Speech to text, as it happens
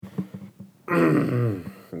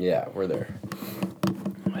Yeah, we're there.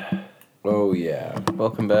 Oh, yeah.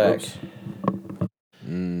 Welcome back. Oops.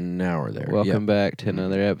 Now we're there. Welcome back to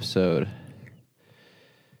another episode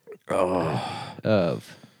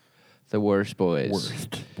of The Worst Boys.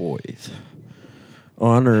 Worst boys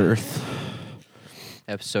on earth.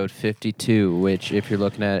 Episode 52, which, if you're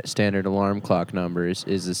looking at standard alarm clock numbers,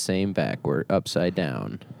 is the same backward, upside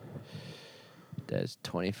down. That's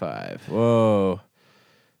 25. Whoa.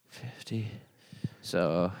 50.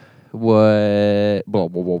 So, what? Blah,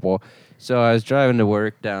 blah, blah, blah. So, I was driving to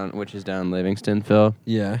work which is down Livingston, Phil.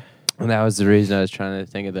 Yeah. And that was the reason I was trying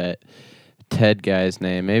to think of that Ted guy's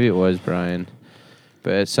name. Maybe it was Brian.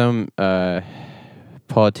 But some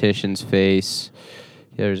politician's face,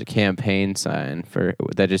 there was a campaign sign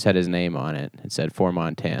that just had his name on it. It said, "For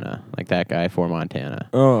Montana." Like that guy, for Montana.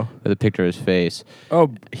 Oh. With a picture of his face.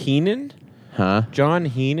 Oh, Heenan? Huh? John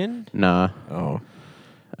Heenan? Nah. Oh.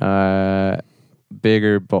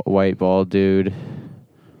 Bigger, white, bald dude.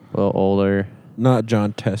 A little older. Not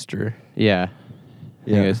John Tester. Yeah. I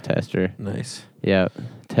think it was Tester. Nice. Yeah.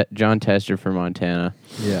 John Tester for Montana.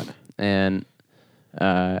 Yeah. And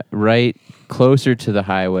right closer to the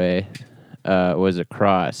highway was a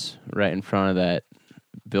cross right in front of that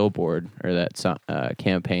billboard or that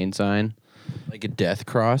campaign sign. Like a death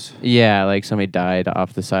cross? Yeah, like somebody died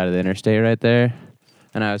off the side of the interstate right there.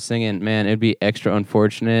 And I was thinking, man, it'd be extra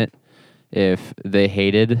unfortunate if they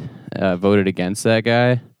voted against that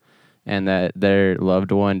guy, and that their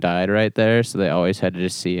loved one died right there, so they always had to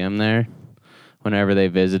just see him there whenever they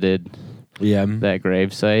visited that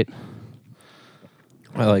grave site.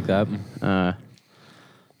 I like that.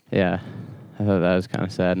 Yeah. I thought that was kind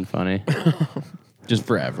of sad and funny. Just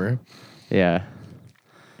forever. Yeah.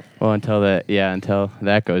 Well, until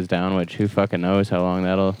that goes down, which who fucking knows how long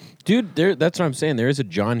that'll... Dude, that's what I'm saying. There is a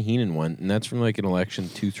John Heenan one, and that's from like an election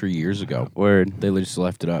 2-3 years ago. Word. They just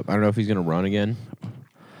left it up. I don't know if he's going to run again.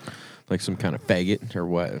 Like some kind of faggot or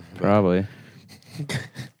what. Probably.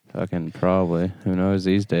 Fucking probably. Who knows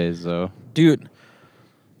these days, though. Dude.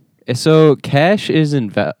 So cash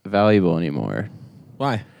isn't valuable anymore.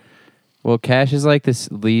 Why? Well, cash is like this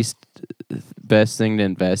least best thing to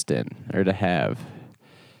invest in or to have.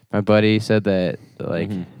 My buddy said that,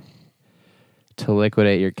 like, to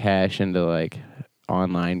liquidate your cash into, like,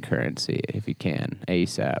 online currency if you can,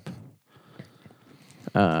 ASAP.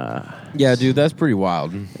 Yeah, dude, that's pretty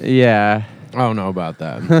wild. Yeah. I don't know about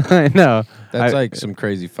that. I know. That's like some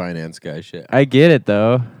crazy finance guy shit. I get it,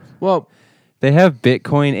 though. Well, they have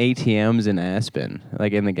Bitcoin ATMs in Aspen,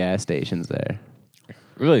 like in the gas stations there.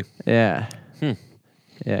 Really? Yeah. Yeah,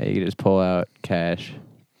 you can just pull out cash.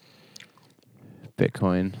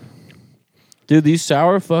 Bitcoin. Dude, these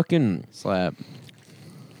sour fucking... Slap.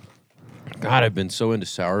 God, I've been so into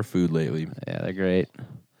sour food lately. Yeah, they're great.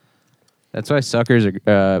 That's why suckers are...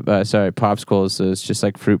 popsicles. So it's just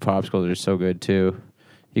like fruit popsicles are so good, too.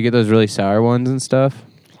 You get those really sour ones and stuff.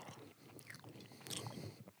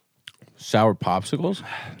 Sour popsicles?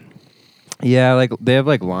 Yeah, like they have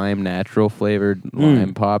like lime natural flavored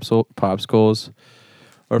lime popsicles.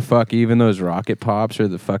 Or fuck, even those rocket pops are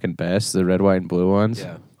the fucking best, the red, white, and blue ones.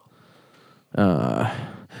 Yeah.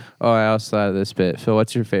 I also thought of this bit. Phil,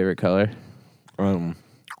 what's your favorite color?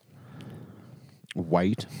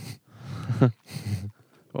 White.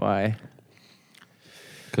 Why?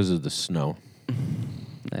 Because of the snow.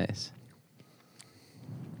 Nice.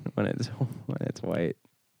 When it's white.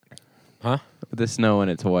 Huh? The snow when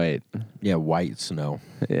it's white. Yeah, white snow.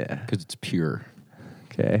 Yeah. Because it's pure.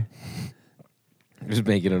 Okay. Just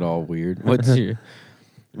making it all weird. What's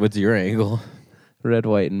your angle? Red,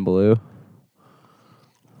 white, and blue.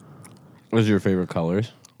 What's your favorite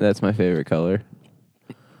colors? That's my favorite color.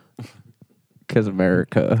 Because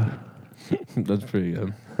America. That's pretty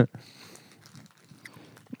good.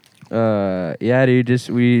 Yeah, dude, it's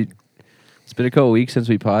been a couple weeks since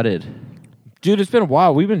we potted. Dude, it's been a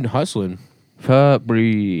while. We've been hustling. Fuck,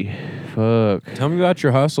 Bree. Fuck. Tell me about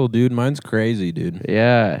your hustle, dude. Mine's crazy, dude.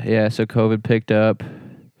 Yeah. So COVID picked up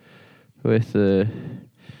with the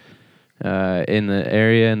in the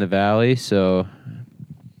area in the valley. So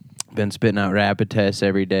been spitting out rapid tests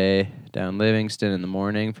every day down Livingston in the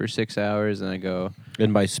morning for 6 hours, and I go.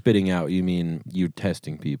 And by spitting out, you mean you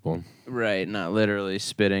testing people. Right, not literally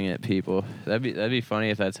spitting at people. That'd be funny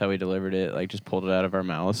if that's how we delivered it. Like just pulled it out of our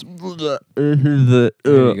mouths. There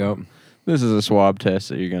you go. This is a swab test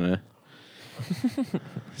that you're gonna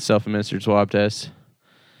self-administered swab test.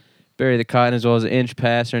 Bury the cotton as well as an inch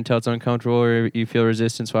past or until it's uncomfortable or you feel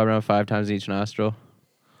resistance. Swab around 5 times each nostril.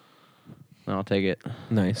 I'll take it.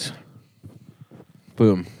 Nice.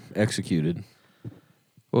 Boom. Executed.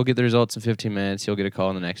 We'll get the results in 15 minutes. You'll get a call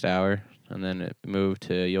in the next hour. and then it moved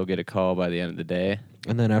to you'll get a call by the end of the day.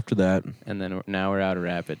 And then after that, And then now we're out of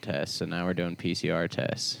rapid tests, so now we're doing PCR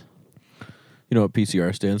tests. you know what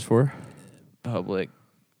PCR stands for? Public,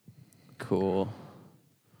 cool,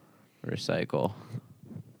 recycle.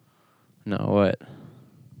 No, what?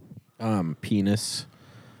 Penis,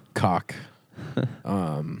 cock,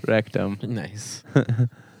 Rectum. nice.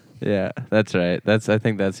 Yeah, that's right. That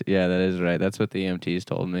is right. That's what the EMTs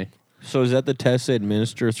told me. So is that the test they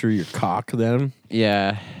administer through your cock then?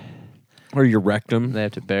 Yeah, Or your rectum? they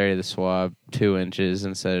have to bury the swab 2 inches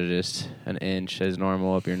instead of just an inch as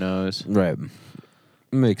normal up your nose. Right.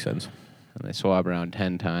 Makes sense. And they swab around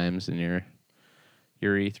 10 times in your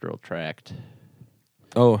urethral tract.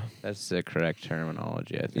 Oh, That's the correct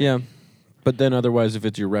terminology, I think. yeah. But then otherwise, if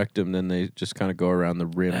it's your rectum, then they just kind of go around the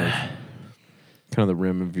rim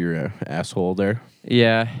of your asshole there.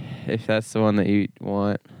 Yeah, if that's the one that you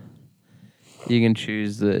want, you can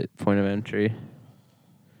choose the point of entry.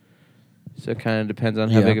 So it kind of depends on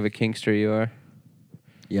how Yeah. big of a kinkster you are.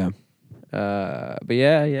 Yeah. But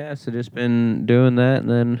yeah. So just been doing that and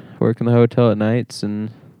then working the hotel at nights. And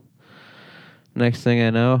next thing I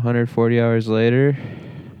know, 140 hours later,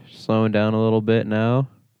 slowing down a little bit now.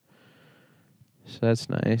 So that's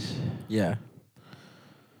nice. Yeah.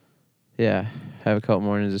 Yeah, have a couple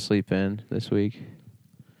mornings to sleep in this week.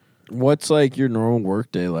 What's like your normal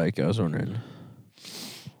work day like? I was wondering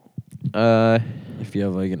if you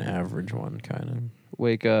have like an average one, kind of.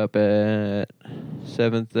 Wake up at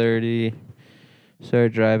 7:30.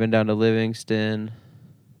 Start driving down to Livingston.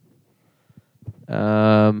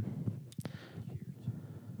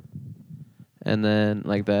 And then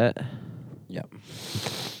like that. Yep.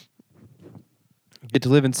 Get to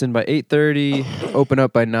Livingston by 8:30. Open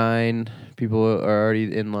up by 9. People are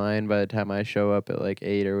already in line by the time I show up at like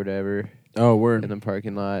 8 or whatever. Oh, word. In the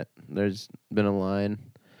parking lot. There's been a line.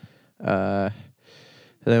 And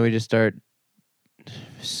then we just start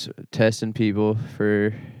testing people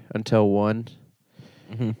for until 1.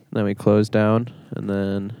 Mm-hmm. Then we close down and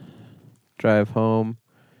then drive home.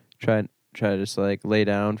 Try to just like lay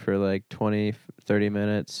down for like 20, 30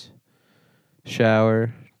 minutes.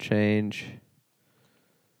 Shower, change.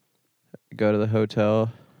 Go to the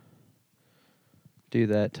hotel. Do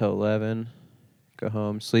that till 11. Go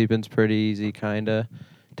home. Sleeping's pretty easy, kinda.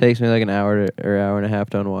 Takes me like an hour or hour and a half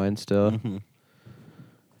to unwind still. Mm-hmm.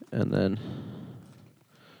 And then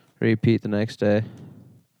repeat the next day.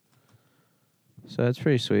 So that's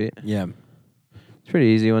pretty sweet. Yeah. It's pretty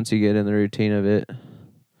easy once you get in the routine of it.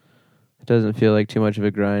 It doesn't feel like too much of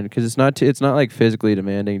a grind because it's not like physically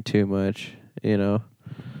demanding too much, you know.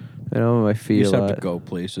 I know on my feet You just a have lot. to go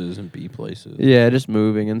places and be places. Yeah, just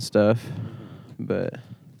moving and stuff. But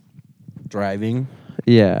Driving.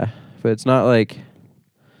 yeah, but it's not like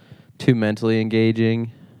too mentally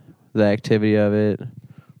engaging, the activity of it,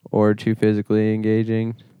 or too physically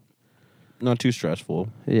engaging. Not too stressful.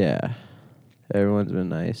 Yeah, everyone's been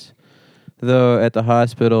nice. Though at the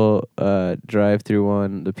hospital drive-through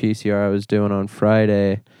one, the PCR I was doing on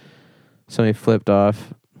Friday, somebody flipped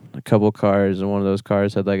off a couple cars, and one of those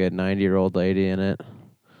cars had like a 90-year-old lady in it.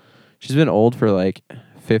 She's been old for like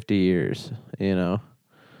 50 years, you know?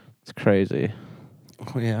 It's crazy.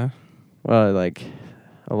 Oh, yeah. Well, like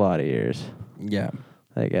a lot of years. Yeah.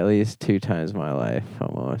 Like at least 2 times my life,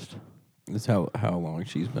 almost. That's how long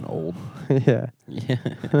she's been old. Yeah. Yeah.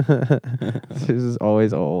 She's just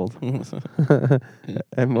always old.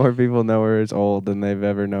 And more people know her as old than they've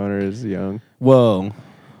ever known her as young. Whoa.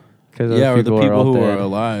 Cause Yeah, or the people who dead. are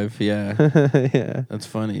alive. Yeah. Yeah. That's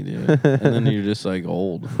funny, dude. And then you're just like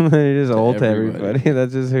old. You're just to old to everybody. everybody.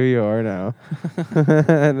 That's just who you are now.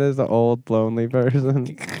 And there's an old, lonely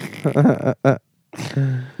person.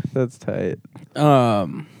 That's tight. How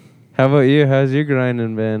about you? How's your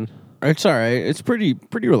grinding been? It's all right. It's pretty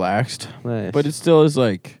relaxed. Nice. But it still is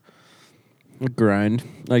like a grind.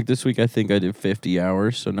 Like this week I think I did 50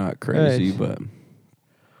 hours, so not crazy, Nice. but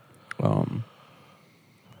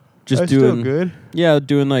just That's doing still good. Yeah,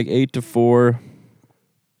 doing like 8 to 4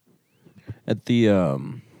 at the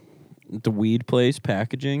weed place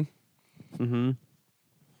packaging. Mm-hmm.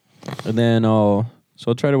 And then I'll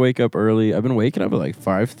try to wake up early. I've been waking up at like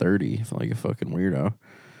 5:30, like a fucking weirdo.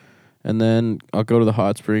 And then I'll go to the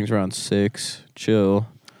hot springs around 6, chill.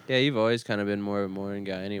 Yeah, you've always kind of been more of a morning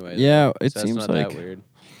guy anyway. Yeah, it so seems that's not like that weird.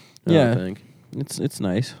 Yeah. I don't think. It's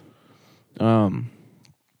nice.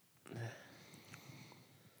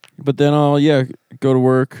 But then I'll go to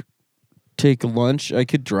work, take lunch. I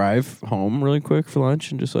could drive home really quick for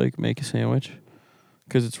lunch and just like make a sandwich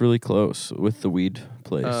because it's really close with the weed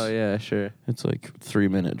place. Oh yeah, sure. It's like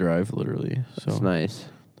 3-minute drive literally. So That's nice.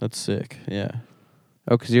 that's sick. Yeah.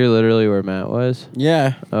 Oh, because you're literally where Matt was?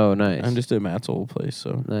 Yeah. Oh, nice. I'm just at Matt's old place,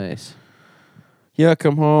 so. Nice. Yeah,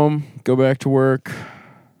 come home, go back to work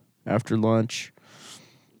after lunch.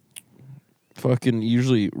 Fucking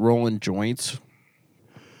usually rolling joints.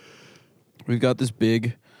 We've got this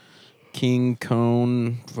big King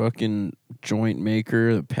Cone fucking joint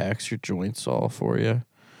maker that packs your joints all for you.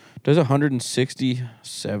 Does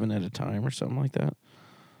 167 at a time or something like that.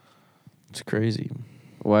 It's crazy.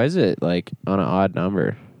 Why is it, like, on an odd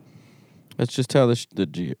number? That's just how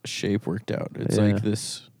the shape worked out. It's Yeah. like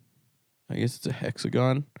this, I guess it's a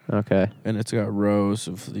hexagon. Okay. And it's got rows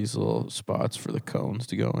of these little spots for the cones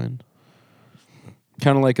to go in.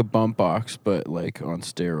 Kind of like a bump box, but like on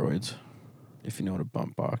steroids. If you know what a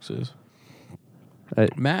bump box is.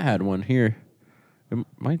 Matt had one here. It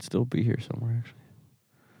might still be here somewhere,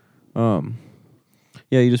 actually.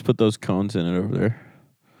 Yeah, you just put those cones in it over there.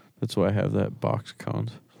 That's why I have that box of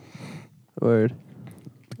cones. Word.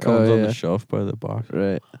 The cones on the shelf by the box.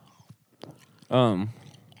 Right.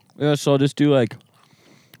 Yeah, so I'll just do like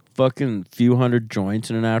fucking few hundred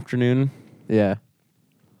joints in an afternoon. Yeah.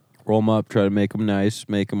 Roll them up, try to make them nice,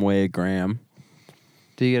 make them weigh a gram.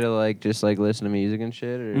 Do you get to, like, just, like, listen to music and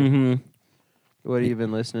shit? Or Mm-hmm. what have you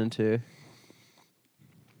been listening to?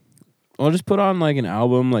 I'll just put on like an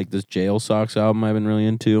album, like this Jail Socks album I've been really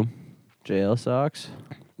into. Jail Socks?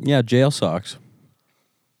 Yeah, Jail Socks.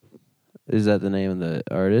 Is that the name of the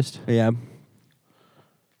artist? Yeah.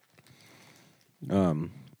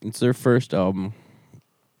 It's their first album.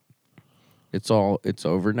 It's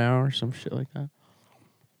over now or some shit like that.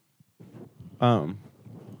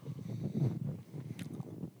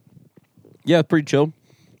 Yeah, pretty chill.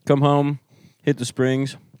 Come home, hit the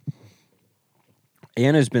Springs.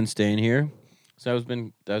 Anna's been staying here, so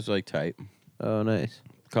that was like tight. Oh, nice.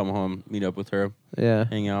 Come home, meet up with her, Yeah.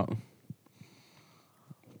 hang out.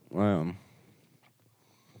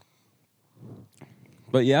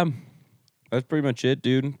 But yeah, that's pretty much it,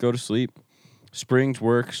 dude. Go to sleep. Springs,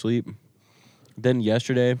 work, sleep. Then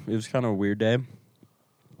yesterday, it was kind of a weird day.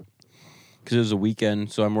 Because it was a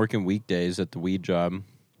weekend, so I'm working weekdays at the weed job.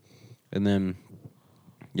 And then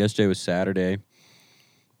yesterday was Saturday.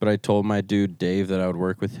 But I told my dude, Dave, that I would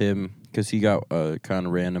work with him because he got a kind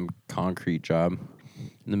of random concrete job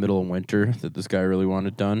in the middle of winter that this guy really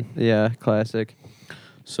wanted done. Yeah, classic.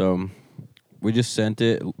 So we just sent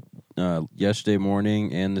it yesterday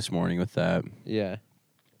morning and this morning with that. Yeah.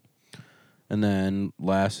 And then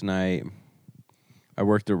last night, I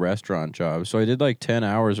worked a restaurant job. So I did like 10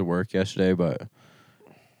 hours of work yesterday, but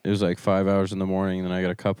it was like 5 hours in the morning, and then I got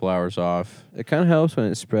a couple hours off. It kind of helps when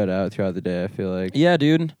it's spread out throughout the day, I feel like. Yeah,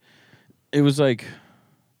 dude. It was like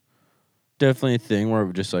definitely a thing where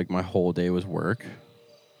just like my whole day was work.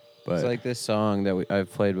 But It's like this song that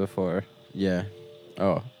I've played before. Yeah.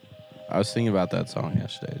 Oh, I was thinking about that song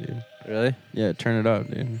yesterday, dude. Really? Yeah, turn it up,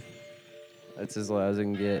 dude. That's as loud as I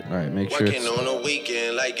can get. All right, make sure Working on a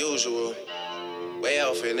weekend like usual. Way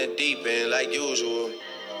off in the deep end like usual.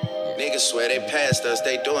 Niggas swear they passed us,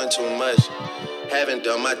 they doing too much. Haven't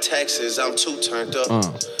done my taxes, I'm too turned up.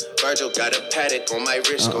 Virgil got a paddock on my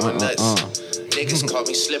wrist going nuts. Niggas caught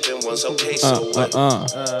me slipping once, okay, so what?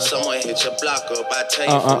 Someone hit your block up, I tell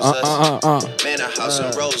you from us. Man, a house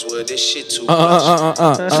in Rosewood, this shit too much.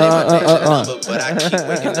 Say my text number, but I keep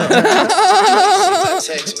waking up.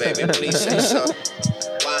 See my text, baby, please say something.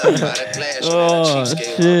 Wine by the glass, man, a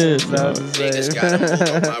cheapskate. Niggas gotta move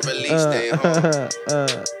on my release day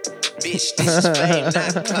home. Bitch, this is fame,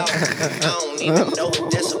 not clout. I don't even know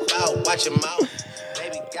what that's about. Watch your mouth.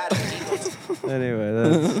 Baby, gotta keep Anyway,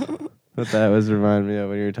 that's what that was reminding me of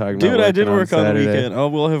when you were talking about Dude, I did work on the Saturday. weekend. I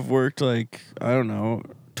will have worked like, I don't know,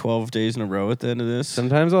 12 days in a row at the end of this.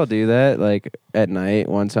 Sometimes I'll do that, like, at night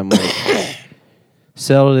once I'm, like,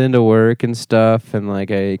 settled into work and stuff, and, like,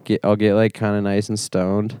 I'll get, like, kind of nice and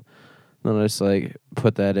stoned. Then I'll just, like,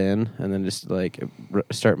 put that in, and then just, like,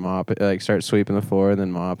 start sweeping the floor, and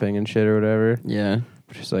then mopping and shit or whatever. Yeah.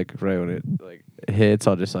 Just, like, right when it, like, hits,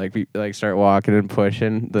 I'll just, like, start walking and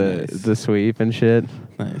pushing the sweep and shit.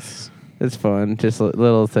 Nice. It's fun. Just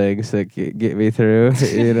little things that get me through,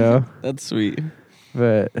 you know? That's sweet.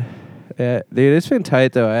 But, yeah, dude, it's been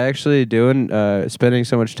tight, though. I actually spending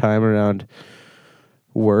so much time around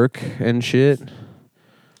work and shit.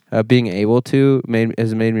 Being able to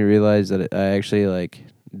has made me realize that I actually, like,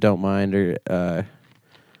 don't mind or,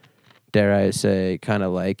 dare I say, kind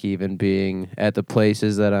of like even being at the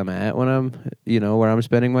places that I'm at when I'm, where I'm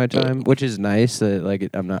spending my time, which is nice that, like,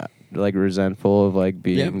 I'm not, like, resentful of, like,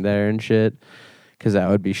 being there and shit, because that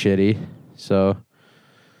would be shitty. So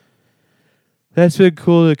that's been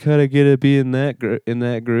cool to kind of get to be in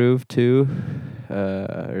that groove, too,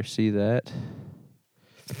 or see that.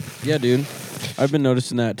 Yeah, dude. I've been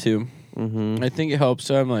noticing that too. Mm-hmm. I think it helps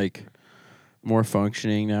that I'm like more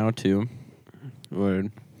functioning now too.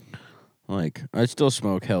 Word. Like I still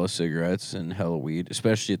smoke hella cigarettes and hella weed,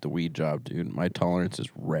 especially at the weed job, dude. My tolerance is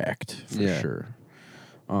wrecked for sure.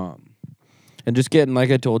 And just getting,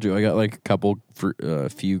 like I told you, I got like a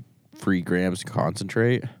few free grams of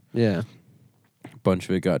concentrate. Yeah. A bunch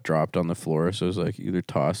of it got dropped on the floor, so I was like, either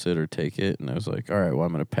toss it or take it. And I was like, all right, well,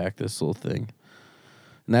 I'm gonna pack this little thing,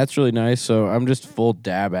 and that's really nice. So I'm just full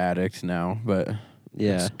dab addict now, but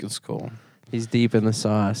Yeah. it's cool. He's deep in the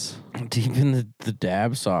sauce. I'm deep in the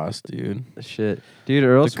dab sauce, dude. Shit. Dude,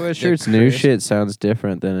 Earl The Sweatshirt's new crisp. shit sounds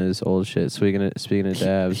different than his old shit. Speaking of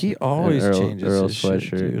dabs. He always and changes Earl his shit,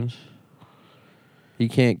 Sweatshirt. dude. You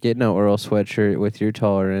can't get no Earl Sweatshirt with your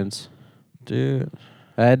tolerance. Dude.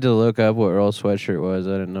 I had to look up what Earl Sweatshirt was.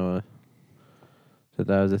 I didn't know that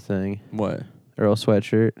was a thing. What? Earl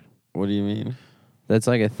Sweatshirt. What do you mean? That's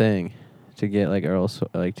like a thing to get like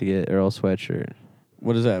to get Earl Sweatshirt.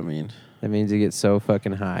 What does that mean? That means you get so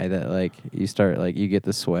fucking high that like you start like you get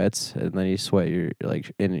the sweats and then you sweat your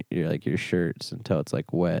like in your shirts until it's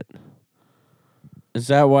like wet. Is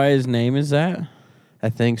that why his name is that? I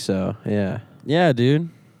think so. Yeah. Yeah, dude.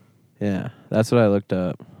 Yeah. That's what I looked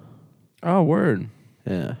up. Oh, word.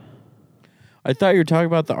 Yeah. I thought you were talking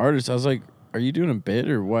about the artist. I was like, are you doing a bit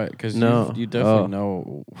or what? Because No. you definitely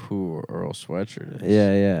know who Earl Sweatshirt is.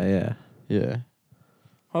 Yeah. Yeah.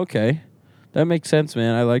 Okay. That makes sense,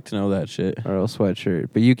 man. I like to know that shit. Earl Sweatshirt.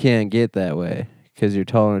 But you can't get that way because your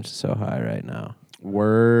tolerance is so high right now.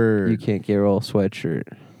 Word. You can't get Earl Sweatshirt.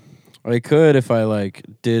 I could if I like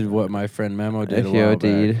did what my friend Memo did If a you while OD'd.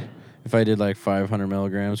 back. If I did like 500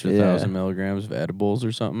 milligrams or 1,000 milligrams of edibles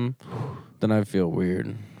or something, then I'd feel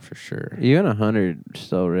weird for sure. Even 100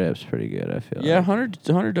 still rips pretty good, I feel Yeah, like.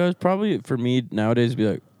 100 does. Probably for me nowadays be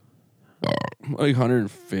like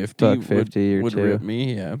 150 Buck 50 or would two. rip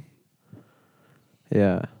me, yeah.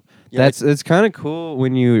 Yeah. Yeah, It's kind of cool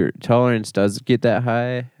when your tolerance does get that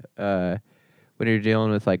high. When you're dealing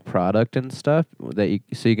with like product and stuff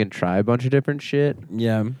so you can try a bunch of different shit.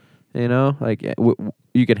 Yeah. You know, like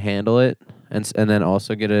you can handle it, and then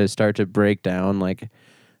also start to break down. Like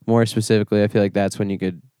more specifically, I feel like that's when you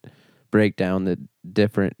could break down the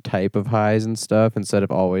different type of highs and stuff instead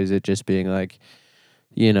of always it just being like,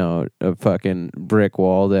 you know, a fucking brick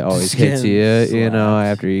wall that always hits you. You know,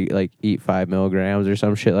 after you like eat 5 milligrams or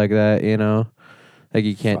some shit like that. You know, like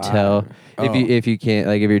you can't tell if you can't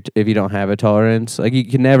like if you don't have a tolerance, like you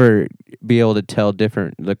can never be able to tell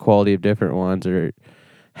the quality of different ones or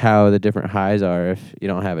how the different highs are if you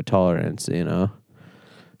don't have a tolerance, you know.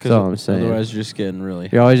 That's all I'm saying. Otherwise, you're just getting really.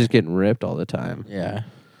 You're always just getting ripped all the time. Yeah.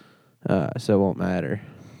 So it won't matter.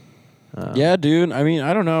 Yeah, dude. I mean,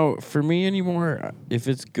 I don't know. For me anymore, if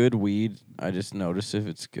it's good weed, I just notice if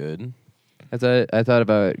it's good. I thought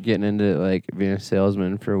about getting into like being a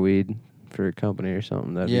salesman for weed for a company or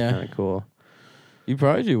something. That'd be kind of cool. You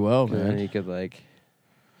probably do well, man. Then you could like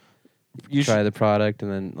try the product and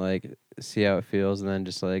then like see how it feels and then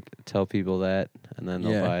just like tell people that and then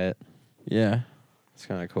they'll buy it. Yeah. It's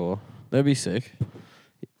kind of cool. That'd be sick.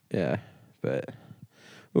 Yeah, but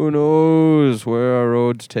who knows where our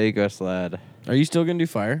roads take us, lad? Are you still gonna do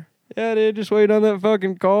fire? Yeah, dude, just wait on that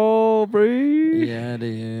fucking call, bro. Yeah,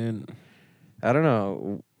 dude. I don't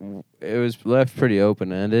know. It was left pretty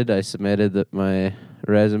open-ended. I submitted my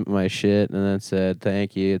resume, my shit, and then said,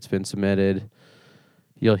 thank you, it's been submitted.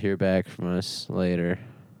 You'll hear back from us later.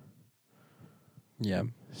 Yeah.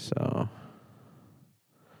 So,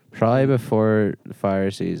 probably before the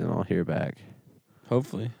fire season, I'll hear back.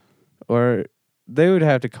 Hopefully. Or they would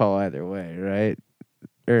have to call either way, right?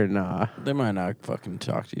 Or nah. They might not fucking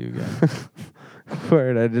talk to you again.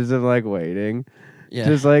 Word, I just am like waiting. Yeah.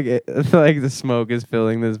 Just like like the smoke is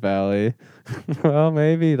filling this valley. Well,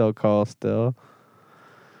 maybe they'll call still.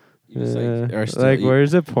 You just, are still like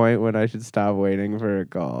where's the point when I should stop waiting for a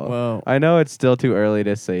call? Well, I know it's still too early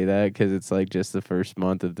to say that because it's like just the first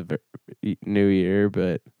month of the new year,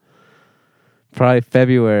 but probably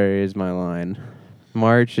February is my line.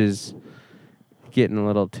 March is getting a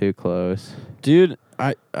little too close. dude,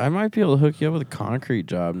 I might be able to hook you up with a concrete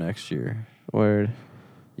job next year. Word.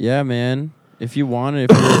 Yeah, man. If you want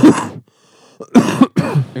it,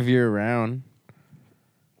 if you're around.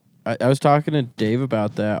 I was talking to Dave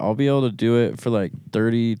about that. I'll be able to do it for like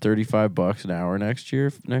 $35 an hour next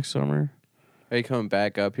summer. Are you coming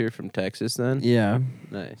back up here from Texas then? Yeah.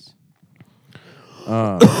 Nice.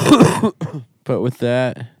 But with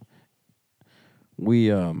that,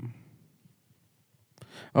 we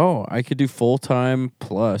I could do full-time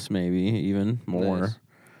plus maybe even more. Nice.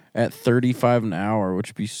 At $35 an hour, which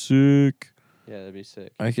would be sick. Yeah, that'd be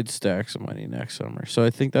sick. I could stack some money next summer. So I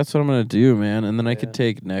think that's what I'm gonna do, man. And then I could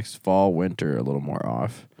take next fall, winter a little more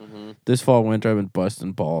off. Mm-hmm. This fall, winter, I've been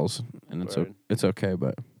busting balls, and it's okay,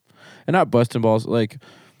 but and not busting balls. Like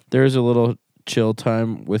there's a little chill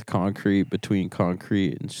time with concrete between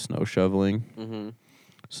concrete and snow shoveling. Mm-hmm.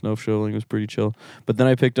 Snow shoveling was pretty chill, but then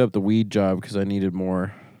I picked up the weed job because I needed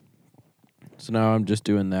more. So now I'm just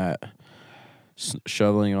doing that,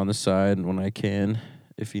 shoveling on the side when I can,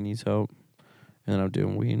 if he needs help, and then I'm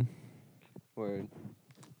doing weed. Word.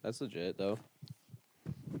 That's legit though.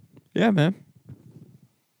 Yeah, man.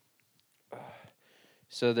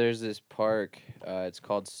 So there's this park. It's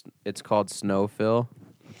called Snowfill.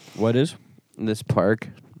 What is? This park.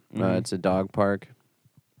 Mhm. It's a dog park,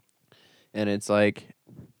 and it's like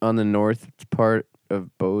on the north part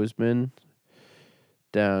of Bozeman,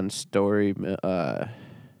 down Story Mill,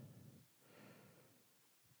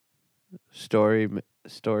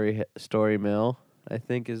 I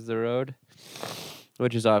think is the road,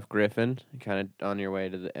 which is off Griffin, kind of on your way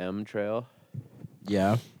to the M trail.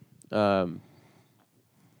 Yeah.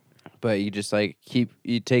 But you just like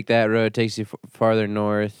you take that road, it takes you farther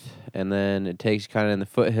north, and then it takes kind of in the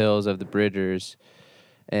foothills of the Bridgers,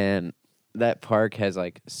 and that park has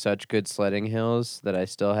like such good sledding hills that I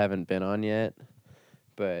still haven't been on yet.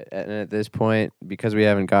 But at this point, because we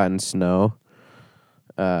haven't gotten snow,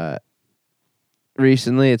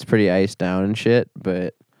 recently it's pretty iced down and shit.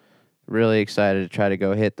 But really excited to try to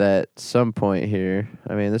go hit that some point here.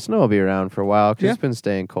 I mean, the snow will be around for a while because it's been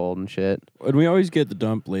staying cold and shit. And we always get the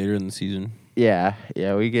dump later in the season. Yeah,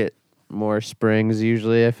 we get more springs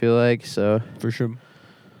usually, I feel like, so. For sure.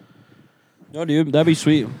 No, dude, that'd be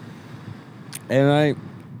sweet. And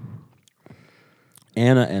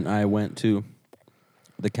Anna and I went to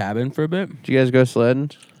the cabin for a bit. Did you guys go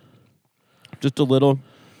sledding? Just a little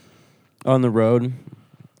on the road.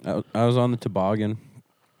 I was on the toboggan.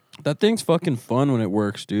 That thing's fucking fun when it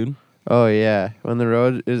works, dude. Oh, yeah. When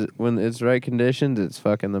it's right conditions, it's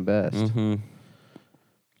fucking the best. Mm-hmm.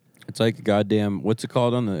 It's like a goddamn, what's it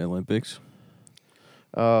called on the Olympics?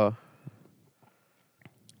 Oh.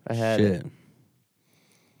 I had it.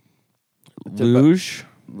 Luge?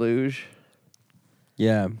 Luge?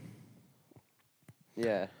 Yeah.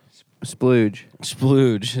 Yeah. Splooge.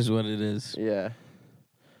 Splooge is what it is. Yeah.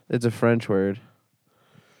 It's a French word.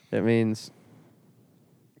 It means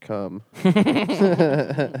come.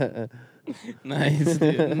 Nice,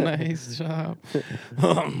 dude. Nice job.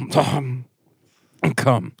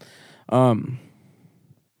 Come.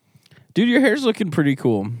 Dude, your hair's looking pretty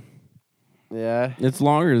cool. Yeah. It's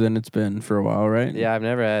longer than it's been for a while, right? Yeah, I've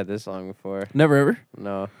never had this long before. Never ever?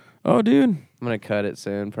 No. Oh, dude. I'm gonna cut it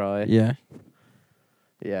soon, probably. Yeah.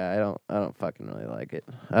 Yeah, I don't fucking really like it.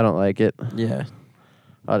 I don't like it. Yeah.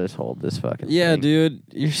 I'll just hold this fucking Yeah, thing. dude.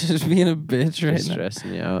 You're just being a bitch right It's now.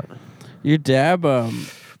 stressing you out. Your dab,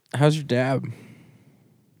 how's your dab?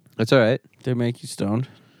 It's all right. Did it make you stoned?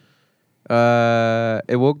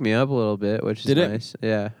 It woke me up a little bit, which is Did it? nice.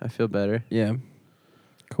 Yeah, I feel better. Yeah.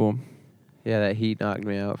 Cool. Yeah, that heat knocked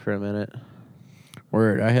me out for a minute.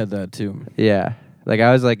 Word, I had that too. Yeah. Like,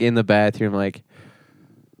 I was, like, in the bathroom, like,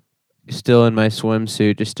 still in my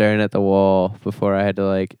swimsuit, just staring at the wall before I had to,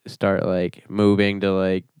 like, start, like, moving to,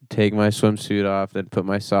 like, take my swimsuit off, then put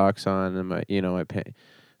my socks on and my, my pants.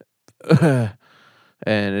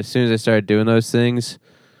 And as soon as I started doing those things,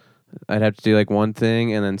 I'd have to do, like, one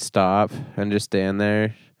thing and then stop and just stand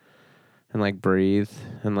there and, like, breathe.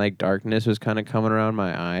 And, like, darkness was kind of coming around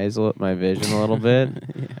my eyes, my vision a little bit.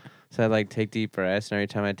 Yeah. So I'd, like, take deep breaths, and every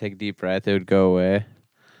time I'd take a deep breath, it would go away.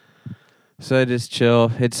 So I just chill.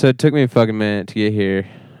 It took me a fucking minute to get here.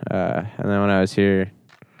 And then when I was here,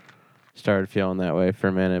 started feeling that way for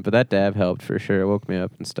a minute. But that dab helped for sure. It woke me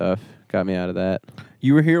up and stuff. Got me out of that.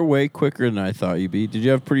 You were here way quicker than I thought you'd be. Did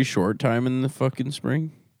you have pretty short time in the fucking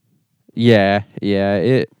spring? Yeah.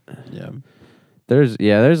 Yeah. There's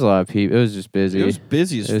a lot of people. It was just busy. It was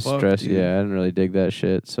busy as It was fuck, stressful. dude. Yeah, I didn't really dig that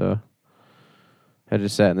shit. So I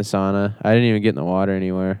just sat in the sauna. I didn't even get in the water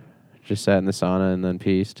anywhere. Just sat in the sauna and then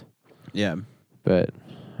pieced. Yeah. But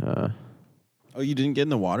Oh, you didn't get in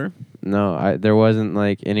the water? no, there wasn't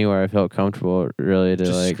like anywhere I felt comfortable really to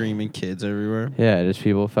Just like screaming kids everywhere. Yeah, just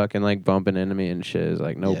people fucking like bumping into me and shit. It's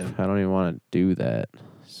like, nope, Yeah. I don't even want to do that.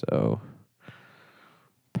 So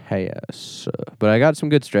pass. But I got some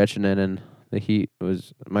good stretching in, and the heat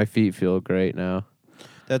was. My feet feel great now.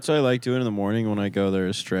 That's what I like doing in the morning when I go there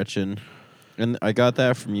is stretching. And I got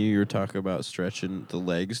that from you. You were talking about stretching the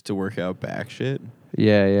legs to work out back shit.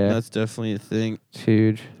 Yeah. That's definitely a thing. It's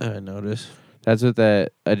huge. I noticed. That's what I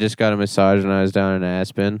just got a massage when I was down in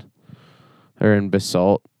Aspen, or in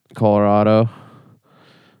Basalt, Colorado.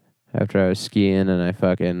 after I was skiing and I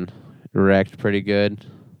fucking wrecked pretty good.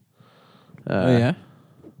 Oh yeah.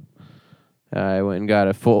 I went and got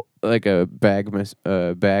a back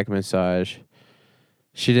massage.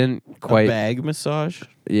 She didn't quite A bag massage.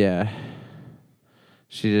 Yeah.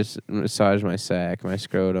 She just massaged my sack, my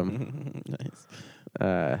scrotum. Nice.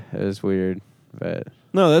 It was weird, but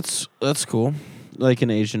No, that's cool. Like an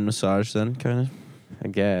Asian massage, then kind of. I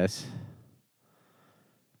guess.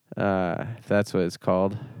 If that's what it's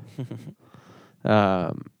called.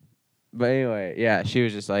 But anyway, yeah, she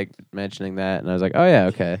was just like mentioning that, and I was like, oh yeah,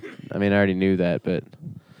 okay. I mean, I already knew that, but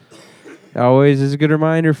always is a good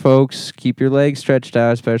reminder, folks. Keep your legs stretched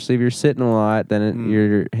out, especially if you're sitting a lot. Then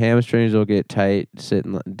your hamstrings will get tight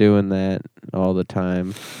sitting doing that all the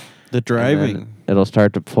time. The driving. It'll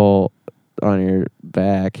start to pull on your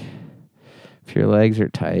back if your legs are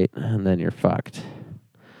tight, and then you're fucked.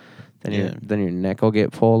 Then your neck will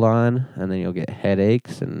get pulled on, and then you'll get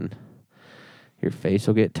headaches, and your face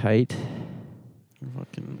will get tight.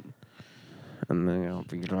 And then you'll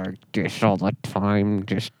be like this all the time,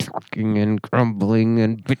 just talking and grumbling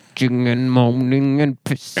and bitching and moaning and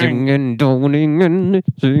pissing and doning and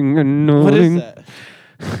hissing and moaning. What is that?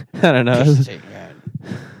 I don't know. Pissing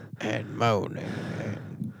and moaning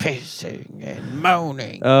and pissing and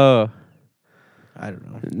moaning. Oh. I don't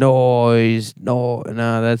know. Noise. No,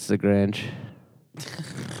 that's the Grinch.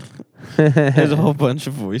 There's a whole bunch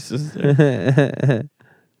of voices there.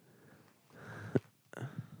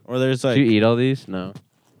 Or there's like... Did you eat all these? No.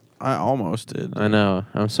 I almost did. I know.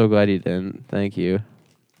 I'm so glad you didn't. Thank you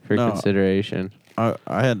for consideration. I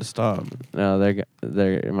had to stop. No,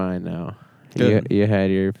 they're mine now. Good. You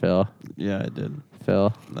had your fill. Yeah, I did.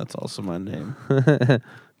 Phil. That's also my name.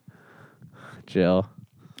 Jill.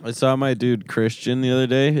 I saw my dude Christian the other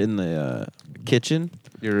day in the kitchen.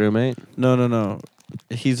 Your roommate? No.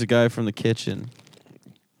 He's a guy from the kitchen.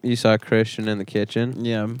 You saw Christian in the kitchen?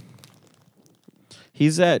 Yeah.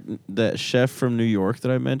 He's that chef from New York that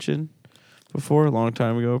I mentioned before, a long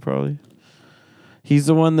time ago probably. He's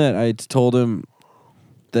the one that I told him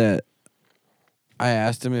that I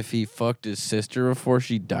asked him if he fucked his sister before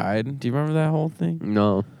she died. Do you remember that whole thing?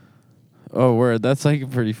 No. Oh, word. That's like a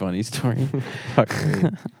pretty funny story. Fuck me.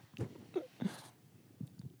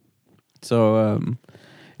 So,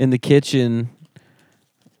 in the kitchen,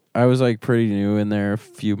 I was like pretty new in there a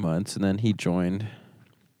few months, and then he joined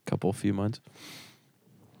a few months.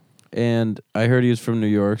 And I heard he was from New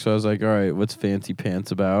York, so I was like, all right, what's Fancy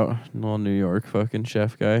Pants about? Little New York fucking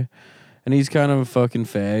chef guy. And he's kind of a fucking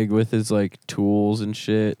fag with his like tools and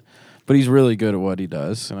shit. But he's really good at what he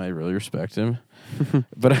does, and I really respect him.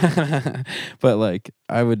 but like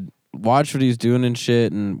I would watch what he's doing and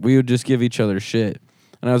shit, and we would just give each other shit.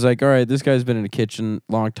 And I was like, all right, this guy's been in the kitchen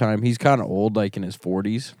a long time. He's kind of old, like in his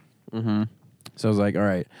 40s. Mm-hmm. So I was like, all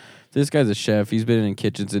right, this guy's a chef. He's been in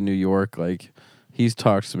kitchens in New York. Like, he's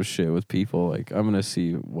talked some shit with people. Like, I'm going to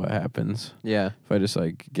see what happens. Yeah. If I just,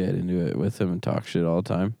 like, get into it with him and talk shit all the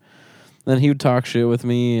time. Then he would talk shit with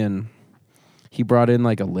me, and he brought in,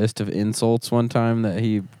 like, a list of insults one time that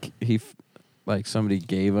he like, somebody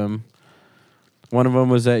gave him. One of them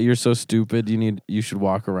was that you're so stupid, you should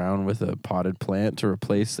walk around with a potted plant to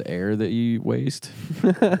replace the air that you waste.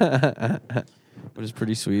 Which is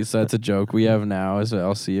pretty sweet. So that's a joke we have now. Is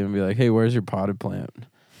I'll see him and be like, "Hey, where's your potted plant?"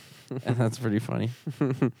 And that's pretty funny.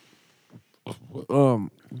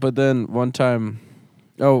 But then one time,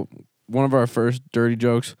 one of our first dirty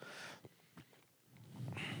jokes.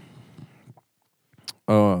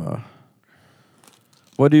 What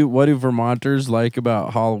do Vermonters like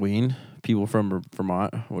about Halloween? People from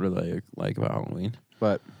Vermont, what do they like about Halloween?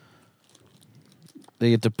 But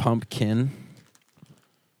they get to pumpkin,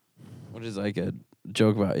 which is like a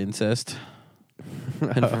joke about incest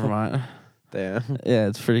in Vermont. damn. Yeah,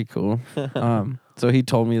 it's pretty cool. So he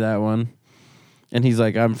told me that one, and he's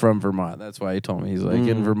like, "I'm from Vermont." That's why he told me. He's like,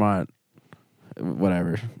 "In Vermont,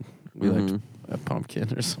 whatever, we like a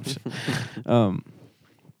pumpkin or some shit."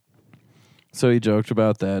 So he joked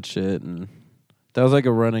about that shit, and that was like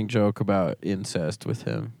a running joke about incest with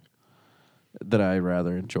him that I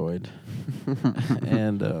rather enjoyed.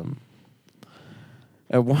 And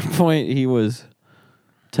at one point, he was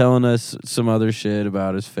telling us some other shit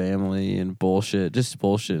about his family and bullshit, just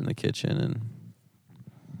bullshit in the kitchen. And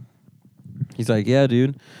he's like, "Yeah,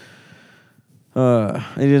 dude." He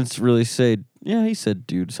didn't really say, yeah, he said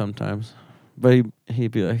dude sometimes. But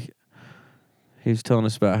he'd be like, he was telling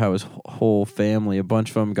us about how his whole family, a bunch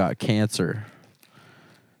of them got cancer.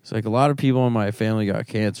 It's like a lot of people in my family got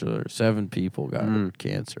cancer. 7 people got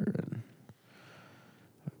cancer. And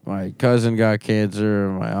my cousin got cancer,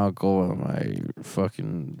 and my uncle, and my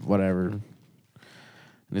fucking whatever.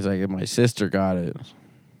 And he's like, my sister got it.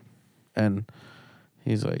 And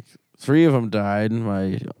he's like, 3 of them died.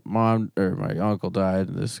 My mom or my uncle died.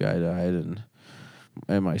 And this guy died.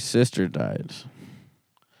 And my sister died.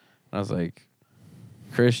 I was like,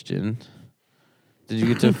 Christian, did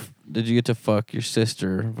you get to fuck your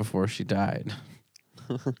sister before she died?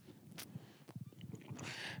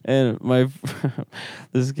 And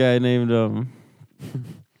this guy named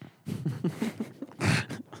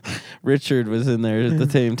Richard was in there at the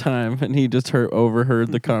same time, and he just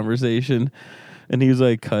overheard the conversation, and he was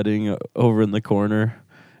like cutting over in the corner,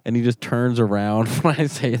 and he just turns around when I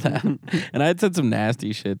say that, and I had said some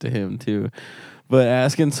nasty shit to him too, but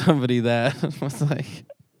asking somebody that was like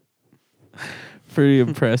pretty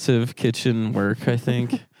impressive kitchen work, I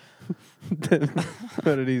think.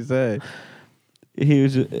 What did he say? He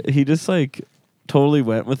just like totally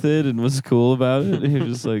went with it and was cool about it. He was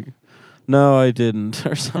just like, no, I didn't,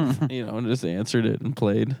 or something, and just answered it and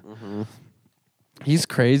played. Mm-hmm. He's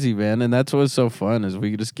crazy, man, and that's what's so fun is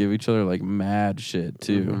we could just give each other like mad shit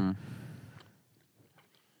too. Mm-hmm.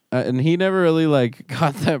 And he never really like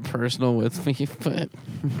got that personal with me,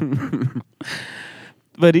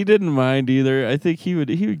 but he didn't mind either. I think he would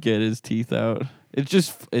get his teeth out. It's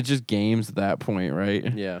just games at that point,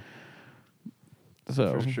 right? Yeah.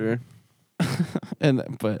 So For sure.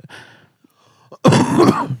 but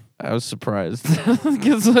I was surprised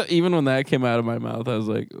because even when that came out of my mouth, I was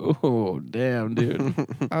like, "Oh, damn, dude,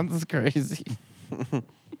 that's crazy."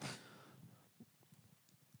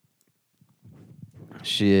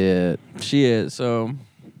 Shit. So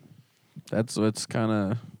that's what's kind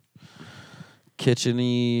of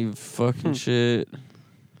kitchen-y fucking shit.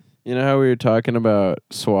 You know how we were talking about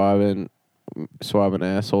swabbing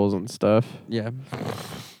assholes and stuff? Yeah.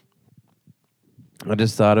 I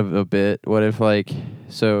just thought of a bit. What if, like,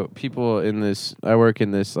 so people I work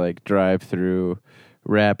in this, like, drive-through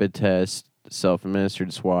rapid test,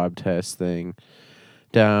 self-administered swab test thing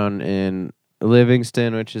down in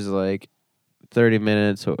Livingston, which is, like, 30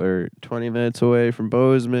 minutes or 20 minutes away from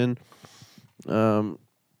Bozeman. And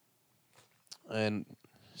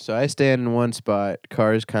so I stand in one spot.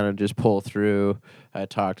 Cars kind of just pull through. I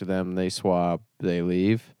talk to them. They swab. They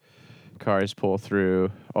leave. Cars pull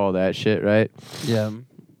through. All that shit, right? Yeah.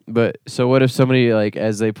 But so what if somebody, like,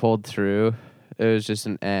 as they pulled through, it was just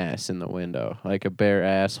an ass in the window, like a bare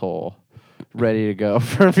asshole, ready to go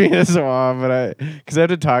for me to swab. Because I have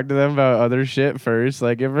to talk to them about other shit first,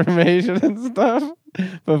 like information and stuff,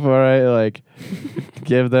 before I, like,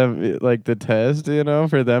 give them, like, the test,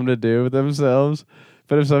 for them to do themselves.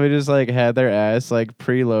 But if somebody just, like, had their ass, like,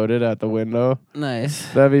 preloaded at the window, Nice.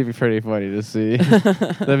 that'd be pretty funny to see.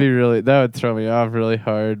 That would throw me off really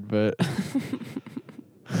hard, but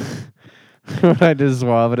when I just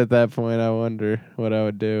swab it at that point, I wonder what I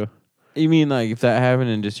would do. You mean like if that happened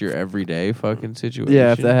in just your everyday fucking situation?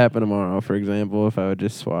 Yeah, if that happened tomorrow, for example, if I would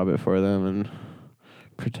just swab it for them and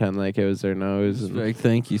pretend like it was their nose. And Like,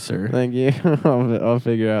 thank you, sir. thank you. I'll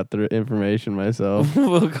figure out the information myself.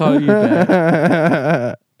 We'll call you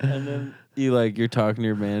back. And then you're talking to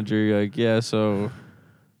your manager. You're like, yeah, so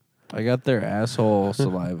I got their asshole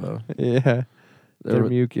saliva. Yeah. Their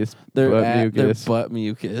mucus. Their mucus. butt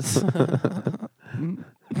mucus.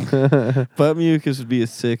 Butt mucus would be a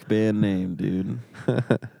sick band name, dude.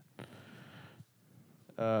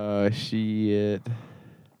 Oh, shit.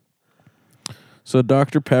 So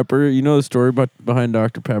Dr. Pepper, you know the story behind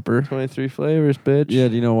Dr. Pepper? 23 flavors, bitch. Yeah,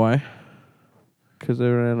 do you know why? Because they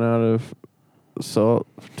ran out of salt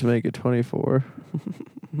to make it 24.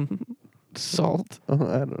 Salt. Oh,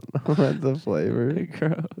 I don't know. That's a flavor.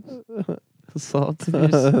 Gross. Salt.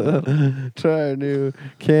 Try a new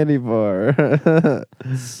candy bar.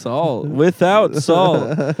 Salt. Without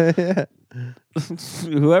salt. Yeah.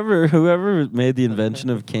 Whoever made the invention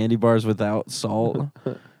of candy bars without salt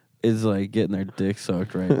is like getting their dick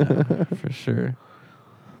sucked right now. For sure.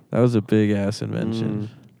 That was a big ass invention.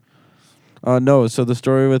 No, so the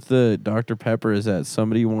story with the Dr. Pepper is that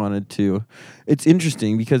somebody wanted to. It's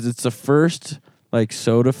interesting because it's the first like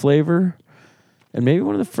soda flavor and maybe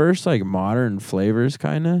one of the first like modern flavors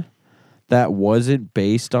kind of that wasn't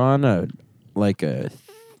based on a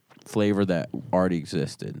flavor that already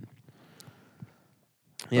existed.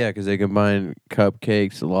 Yeah, because they combine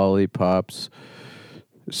cupcakes, lollipops,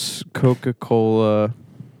 Coca-Cola,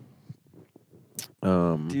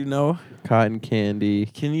 Do you know? cotton candy.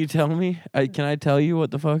 Can you tell me? Can I tell you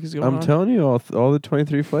what the fuck is going on? I'm telling you, all the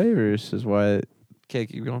 23 flavors is why. Okay,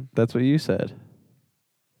 keep going. That's what you said.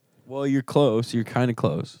 Well, you're close. You're kind of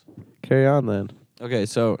close. Carry on then. Okay,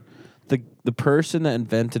 so the person that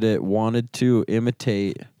invented it wanted to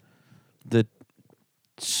imitate the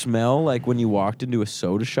smell like when you walked into a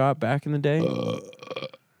soda shop back in the day.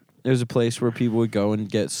 There was a place where people would go and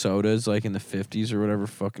get sodas like in the 50s or whatever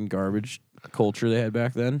fucking garbage culture they had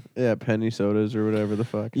back then. Yeah, penny sodas or whatever the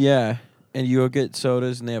fuck. Yeah. And you go get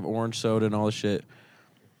sodas and they have orange soda and all the shit.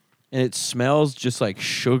 And it smells just like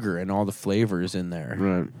sugar and all the flavors in there.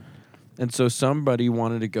 Right. And so somebody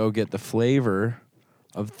wanted to go get the flavor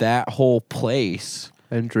of that whole place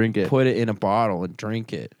And drink it. put it in a bottle and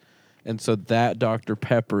drink it. And so that Dr.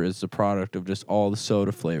 Pepper is the product of just all the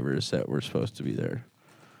soda flavors that were supposed to be there.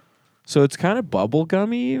 So it's kind of bubble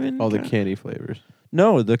gummy even. All the candy flavors.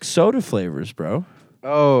 No, the soda flavors, bro.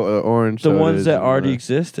 Oh, orange The sodas ones that and, already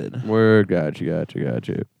existed. Word, got you.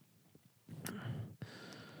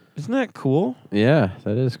 Isn't that cool? Yeah,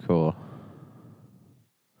 that is cool.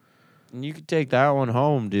 And you could take that one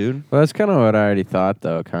home, dude. Well, that's kind of what I already thought,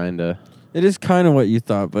 though, kind of. It is kind of what you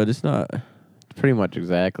thought, but it's not. Pretty much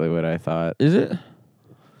exactly what I thought. Is it?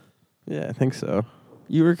 Yeah, I think so.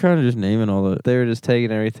 You were kind of just naming all the... They were just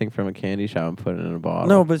taking everything from a candy shop and putting it in a bottle.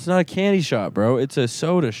 No, but it's not a candy shop, bro. It's a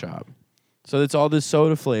soda shop. So it's all the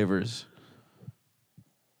soda flavors.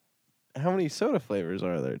 How many soda flavors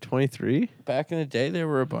are there? 23? Back in the day, there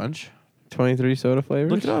were a bunch. 23 soda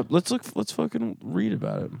flavors? Look it up. Let's fucking read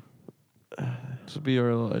about it. This will be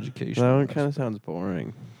our little education. That one kind of sounds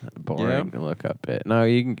boring. Yeah? To look up it. No,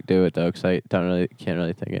 you can do it, though, because I can't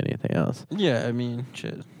really think of anything else. Yeah, I mean,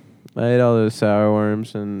 shit. I ate all those sour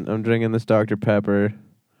worms, and I'm drinking this Dr. Pepper,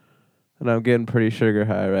 and I'm getting pretty sugar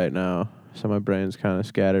high right now, so my brain's kind of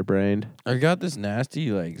scatterbrained. I got this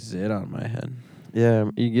nasty, like, zit on my head. Yeah,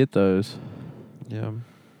 you get those. Yeah.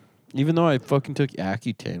 Even though I fucking took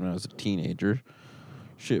Accutane when I was a teenager,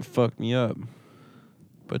 shit fucked me up.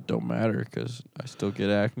 But don't matter, because I still get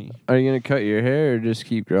acne. Are you going to cut your hair or just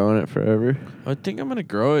keep growing it forever? I think I'm going to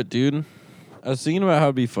grow it, dude. I was thinking about how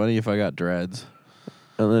it'd be funny if I got dreads.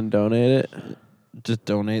 And then donate it? Just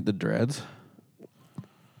donate the dreads.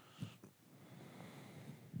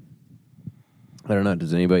 I don't know.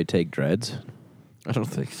 Does anybody take dreads? I don't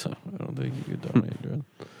think so. I don't think you could donate dreads.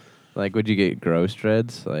 Like, would you get gross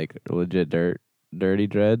dreads? Like, legit dirty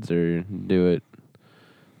dreads? Or do it,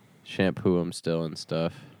 shampoo them still and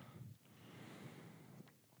stuff?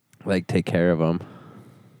 Like, take care of them.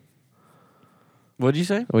 What'd you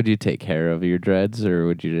say? Would you take care of your dreads, or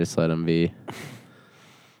would you just let them be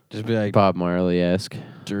Just be like Bob Marley-esque?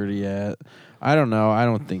 dirty at. I don't know. I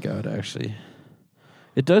don't think I would actually.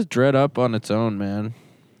 It does dread up on its own, man.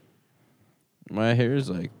 My hair is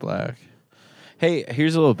like black. Hey,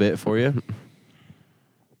 here's a little bit for you.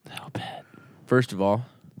 Little bit. First of all,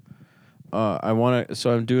 I want to.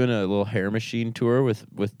 So I'm doing a little hair machine tour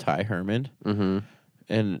with Ty Herman, Mm-hmm.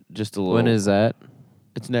 and just a little. When is that?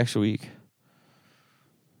 It's next week.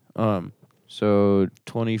 So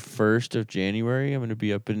 21st of January, I'm going to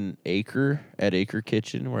be up in Acre at Acre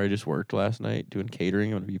Kitchen where I just worked last night doing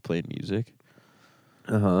catering. I'm going to be playing music.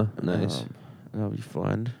 Nice. That'll be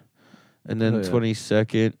fun. And then Oh, yeah.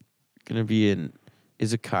 22nd, going to be in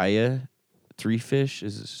Izakaya, Three Fish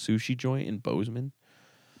is a sushi joint in Bozeman.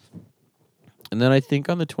 And then I think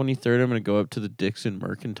on the 23rd, I'm going to go up to the Dixon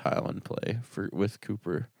Mercantile and play with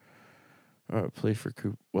Cooper. Play for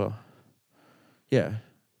Cooper. Well, yeah.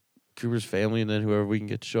 Cooper's family, and then whoever we can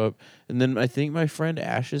get to show up. And then I think my friend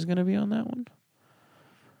Ash is going to be on that one.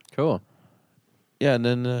 Cool. Yeah, and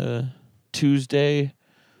then Tuesday,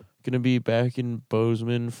 going to be back in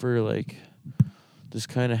Bozeman for, like, this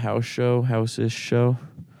kind of house-ish show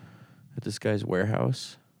at this guy's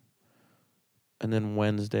warehouse. And then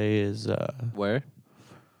Wednesday is... Where?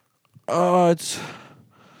 it's...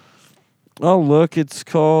 Oh, look, it's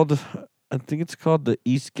called... I think it's called the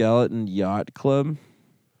East Gallatin Yacht Club.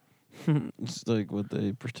 It's like what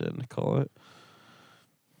they pretend to call it.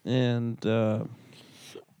 And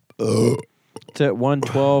it's at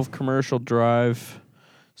 112 Commercial Drive,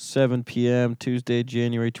 7 p.m., Tuesday,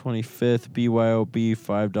 January 25th, BYOB,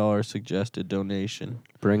 $5 suggested donation.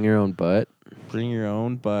 Bring your own butt. Bring your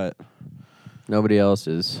own butt. Nobody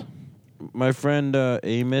else's. My friend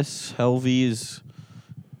Amos Helvey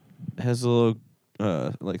has a little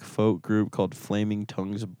like folk group called Flaming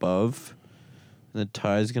Tongues Above. And then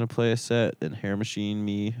Ty's going to play a set. And Hair Machine,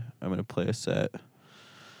 me, I'm going to play a set.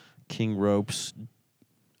 King Ropes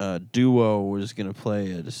Duo is going to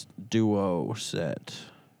play a duo set.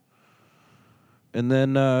 And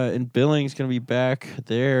then in Billings, going to be back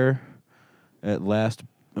there at last,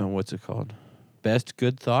 what's it called? Best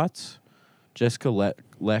Good Thoughts. Jessica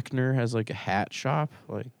Lechner has like a hat shop,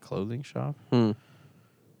 like clothing shop.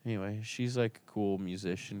 Anyway, she's like a cool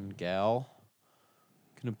musician gal.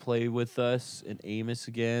 Gonna play with us and Amos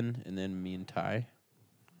again, and then me and Ty.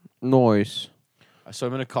 Noise. So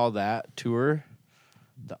I'm gonna call that tour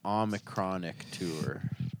the omichronic tour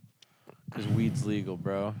because weed's legal,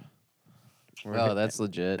 bro. That's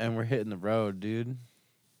legit. And we're hitting the road, dude.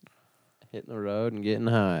 Hitting the road and getting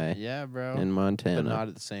high Yeah, bro. in Montana. But not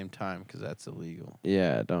at the same time because that's illegal.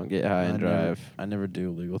 Yeah, don't get high and drive. I never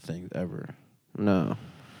do illegal things ever. No.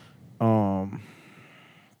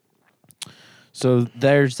 So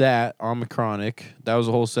there's that omichronic. That was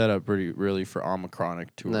a whole setup, really for omichronic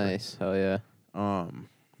tour. Nice. Hell yeah.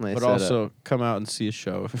 Nice but setup. also come out and see a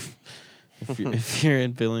show if you're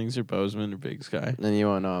in Billings or Bozeman or Big Sky Then you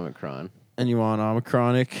want Omicron. and you want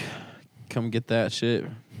omichronic, come get that shit.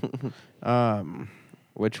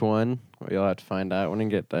 Which one? Well, you'll have to find out when you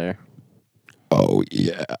get there. Oh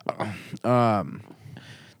yeah.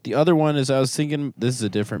 The other one is I was thinking this is a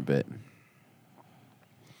different bit.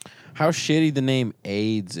 How shitty the name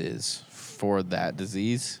AIDS is for that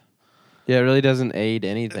disease. Yeah, it really doesn't aid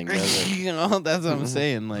anything, does it? You know, that's what I'm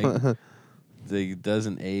saying. Like, it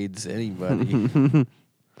doesn't AIDS anybody.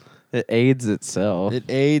 It aids itself. It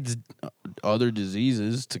aids other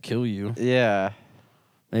diseases to kill you. Yeah.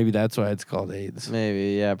 Maybe that's why it's called AIDS.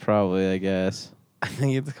 Maybe. Yeah, probably, I guess. I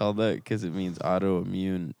think it's called that because it means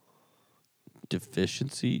autoimmune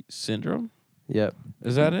deficiency syndrome. Yep.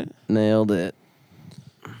 Is that it? Nailed it.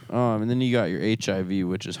 And then you got your HIV,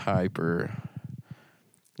 which is hyper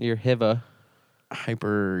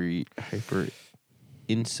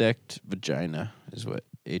insect vagina is what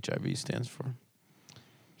HIV stands for.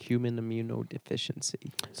 Human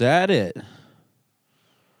immunodeficiency. Is that it?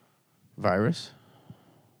 Virus?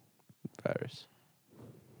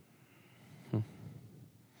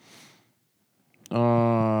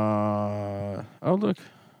 Oh, look.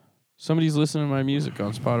 Somebody's listening to my music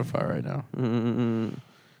on Spotify right now. Mm-mm.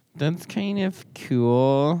 That's kind of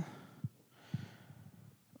cool.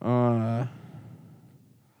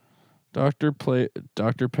 Dr.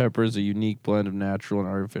 Pepper is a unique blend of natural and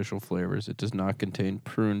artificial flavors. It does not contain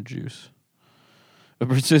prune juice. A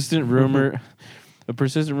persistent rumor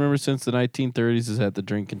since the 1930s is that the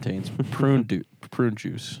drink contains prune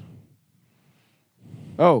juice.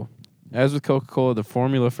 Oh, as with Coca-Cola, the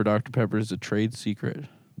formula for Dr. Pepper is a trade secret.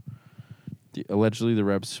 Allegedly, the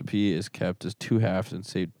recipe is kept as 2 halves in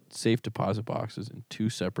safe deposit boxes in 2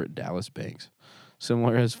 separate Dallas banks.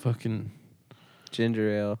 Similar as fucking Ginger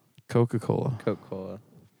ale. Coca-Cola. Coca-Cola.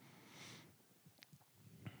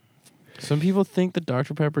 Some people think that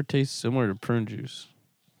Dr. Pepper tastes similar to prune juice.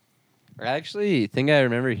 I actually think I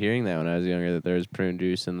remember hearing that when I was younger, that there was prune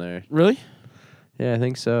juice in there. Really? Yeah, I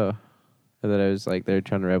think so. Or that I was like, they were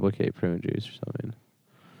trying to replicate prune juice or something.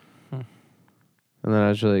 And then I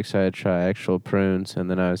was really excited to try actual prunes, and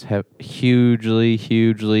then I was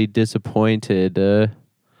hugely disappointed.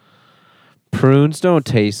 Prunes don't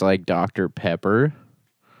taste like Dr. Pepper.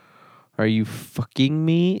 Are you fucking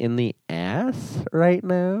me in the ass right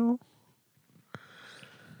now?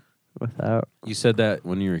 Without... You said that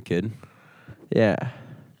when you were a kid? Yeah.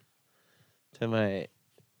 To my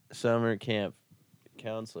summer camp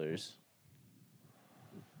counselors.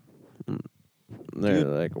 They're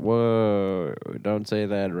like, whoa, don't say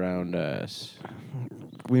that around us.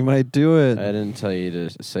 We might do it. I didn't tell you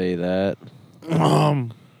to say that.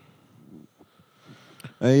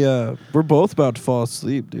 We're both about to fall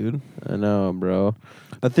asleep, dude. I know, bro.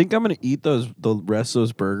 I think I'm gonna eat the rest of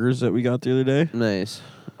those burgers that we got the other day. Nice.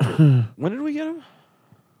 When did we get them?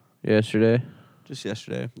 Yesterday. Just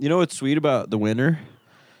yesterday. You know what's sweet about the winter?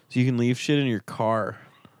 So you can leave shit in your car.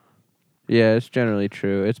 Yeah, it's generally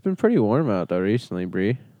true. It's been pretty warm out, though, recently,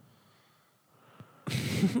 Bree.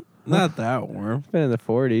 Not that warm. It's been in the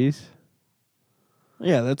 40s.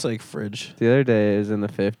 Yeah, that's like fridge. The other day it was in the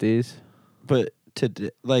 50s. But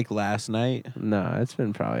like last night, No, it's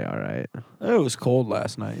been probably all right. it was cold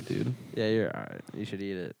last night, dude. Yeah, you're all right. You should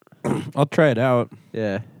eat it. I'll try it out.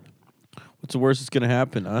 Yeah. What's the worst that's gonna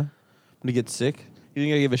happen, huh? I'm gonna get sick. You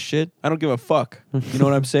think I give a shit? I don't give a fuck. You know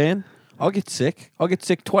what I'm saying? I'll get sick. I'll get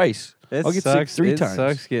sick twice. I'll get sick 3 times. It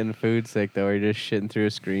sucks getting food sick, though, where you're just shitting through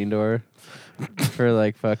a screen door for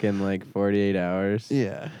like fucking like 48 hours.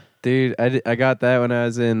 Yeah. Dude, I got that when I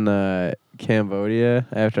was in Cambodia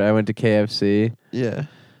after I went to KFC. Yeah.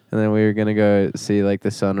 And then we were going to go see like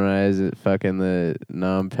the sunrise at fucking the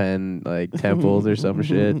Phnom Penh like temples or some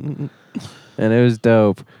shit. And it was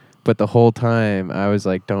dope. But the whole time I was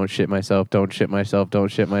like, don't shit myself, don't shit myself, don't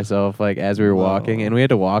shit myself. Like as we were walking. And we had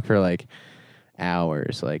to walk for like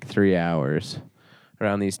hours, like 3 hours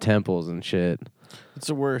around these temples and shit. It's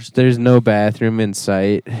the worst. There's no bathroom in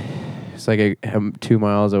sight. It's like 2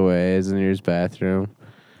 miles away is the nearest bathroom.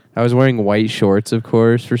 I was wearing white shorts, of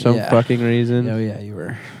course, for some fucking reason. Oh, yeah, you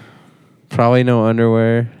were. Probably no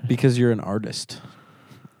underwear. Because you're an artist.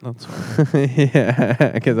 That's fine.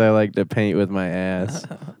 Yeah, because I like to paint with my ass.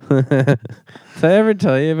 Did I ever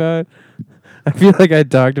tell you about? I feel like I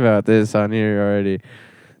talked about this on here already.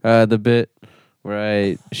 The bit where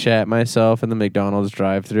I shat myself in the McDonald's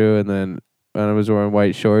drive-thru, and then when I was wearing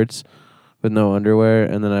white shorts with no underwear,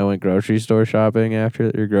 and then I went grocery shopping after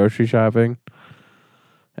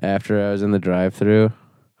I was in the drive-thru.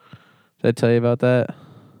 Did I tell you about that?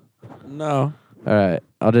 No. All right,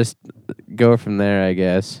 I'll just go from there, I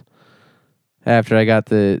guess. After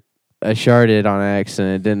I sharted on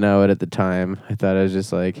accident, didn't know it at the time. I thought it was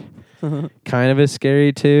just like kind of a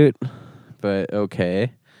scary toot, but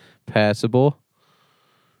okay, passable.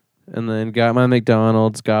 And then got my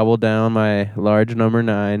McDonald's, gobbled down my large number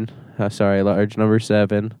 7, 2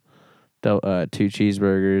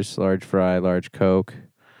 cheeseburgers, large fry, large Coke.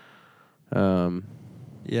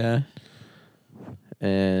 Yeah.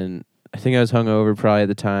 And I think I was hungover probably at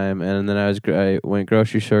the time, and then I went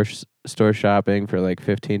grocery store shopping for like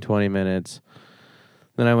 15, 20 minutes.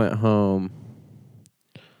 Then I went home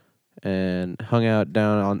and hung out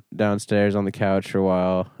downstairs on the couch for a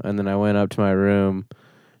while, and then I went up to my room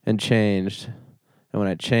and changed. And when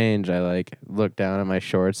I changed, I like looked down at my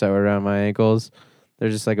shorts that were around my ankles. They're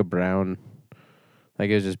just like a brown, like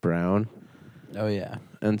it was just brown. Oh, yeah.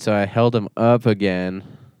 And so I held them up again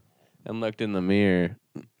and looked in the mirror,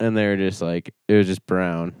 and they were just like, it was just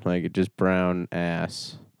brown, like just brown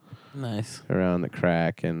ass Nice. around the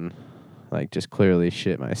crack, and like just clearly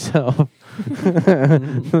shit myself.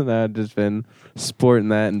 I'd just been sporting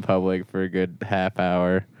that in public for a good half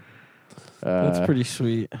hour. That's pretty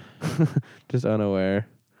sweet. Just unaware.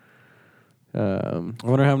 I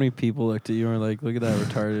wonder how many people looked at you and were like, look at that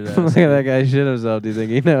retarded ass. Look at that guy shit himself. Do you think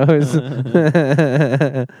he knows?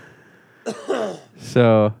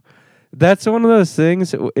 So that's one of those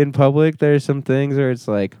things in public. There's some things where it's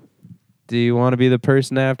like, do you want to be the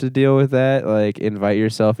person to have to deal with that? Like, invite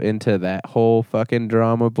yourself into that whole fucking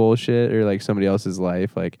drama bullshit, or like somebody else's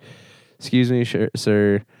life. Like, excuse me,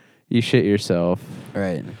 sir, you shit yourself.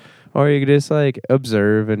 Right. Or you could just like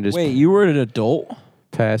observe and just Wait, you were an adult?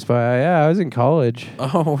 pass by. Yeah, I was in college.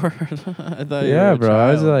 Oh, word. I thought you were Yeah, a bro.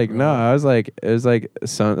 I was child, like, bro. no, I was like, it was like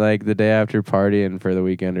the day after partying for the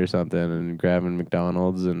weekend or something, and grabbing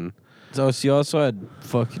McDonald's, and So you also had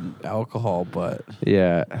fucking alcohol, but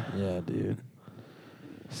yeah. yeah, dude.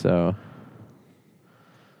 So,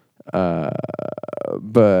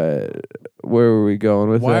 but where were we going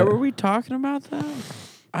with Why that? were we talking about that?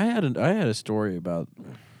 I had a story about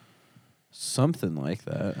something like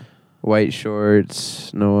that. White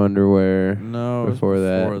shorts, no underwear. No, Before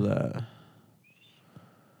that. Before that.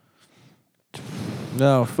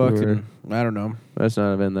 No, fucking. I don't know. That's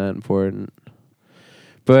not been that important.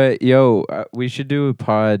 But yo, we should do a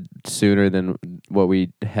pod sooner than what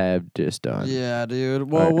we have just done. Yeah, dude.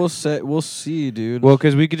 Well, Alright. we'll see, dude. Well,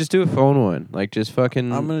 because we could just do a phone one, like just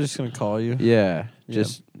fucking. I'm just gonna call you. Yeah, Yeah.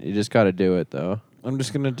 you just got to do it though. I'm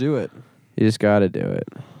just gonna do it, You just got to do it.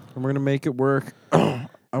 and we're gonna make it work.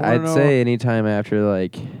 I'd say anytime after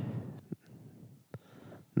like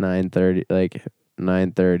 9:30, like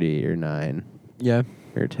 9:30 or 9 yeah,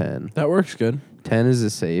 or 10. that works good. 10 is the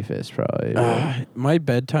safest, probably. My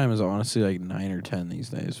bedtime is honestly like 9 or 10 these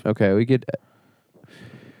days. Okay, we could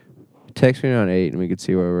text me around 8 and we could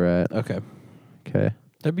see where we're at. Okay, Okay.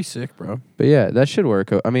 that'd be sick, bro. But yeah, that should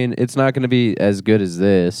work. I mean, it's not going to be as good as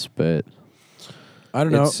this, but I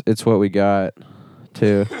don't know. it's what we got,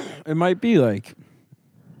 too. It might be like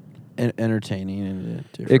entertaining in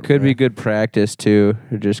a different It could way. be good practice, too,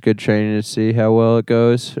 or just good training to see how well it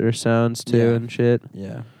goes or sounds, too, Yeah. and shit.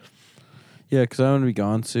 Yeah. Yeah, because I'm going to be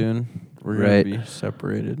gone soon. We're going Right. to be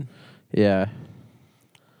separated. Yeah.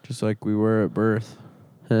 Just like we were at birth.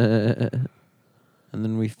 And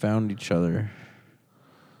then we found each other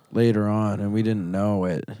later on, and we didn't know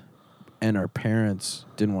it. And our parents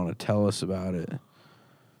didn't want to tell us about it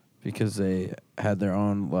because they had their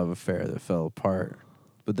own love affair that fell apart.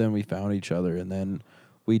 But then we found each other, and then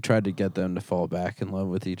we tried to get them to fall back in love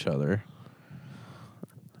with each other.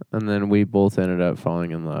 And then we both ended up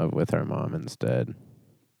falling in love with our mom instead.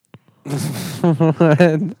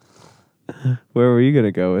 Where were you going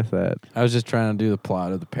to go with that? I was just trying to do the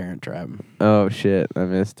plot of The Parent Trap, Oh, shit. I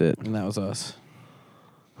missed it. and that was us.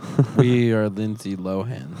 We are Lindsay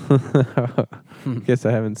Lohan. Guess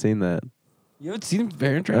I haven't seen that. You haven't seen The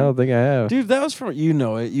Parent I Trap? don't think I have. Dude, that was from,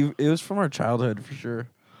 it. It was from our childhood for sure.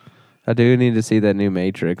 I do need to see that new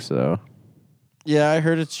Matrix, though. Yeah, I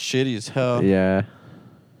heard it's shitty as hell. Yeah.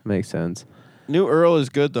 Makes sense. New Earl is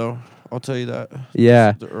good though. I'll tell you that.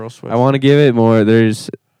 Yeah. The Earl switch. I want to give it more. There's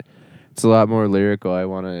It's a lot more lyrical. I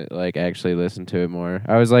want to like actually listen to it more.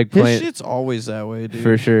 I was like His playing shit's always that way, dude.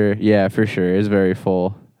 for sure. Yeah, for sure. It's very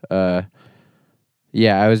full.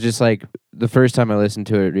 Yeah, I was just like the first time I listened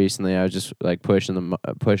to it recently, I was just like pushing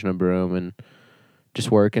a broom and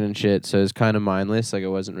just working and shit. So it's kind of mindless. Like it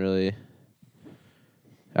wasn't really.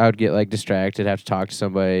 I would get like distracted, have to talk to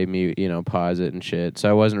somebody, mute, pause it and shit. So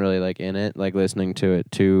I wasn't really like in it, like listening to it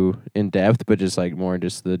too in depth, but just like more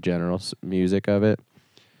just the general music of it.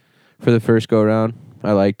 For the first go round,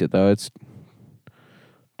 I liked it though. It's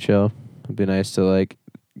chill. It'd be nice to like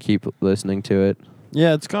keep listening to it.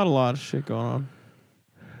 Yeah, it's got a lot of shit going on.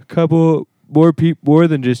 Couple more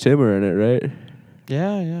than just him are in it, right?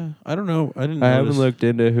 Yeah. I don't know. I didn't. I haven't notice. looked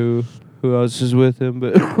into who else is with him,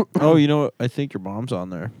 but Oh, you know what? I think your mom's on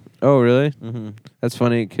there. oh really? Mm-hmm. That's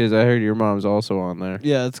funny because I heard your mom's also on there.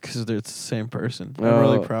 Yeah, it's because it's the same person. I'm Oh.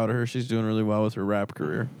 really proud of her. She's doing really well with her rap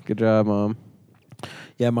career. Good job, Mom.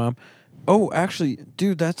 Yeah, Mom. Oh, actually,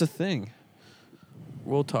 dude, that's a thing.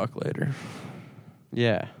 We'll talk later.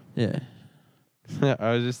 Yeah. Yeah.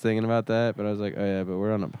 I was just thinking about that, but I was like, oh yeah, but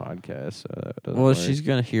we're on a podcast, so that doesn't Well, work. she's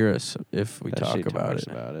gonna hear us if we That talk she about talks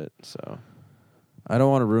it. about it. So I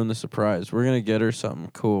don't want to ruin the surprise. We're gonna get her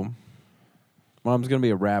something cool. Mom's gonna be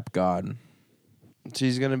a rap god.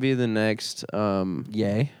 she's gonna be the next.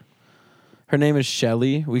 Yay. Her name is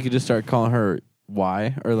Shelly. We could just start calling her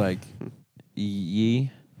Y or like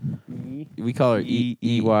Yee. We call her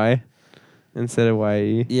EY instead of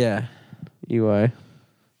YE. Yeah. EY.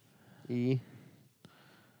 E.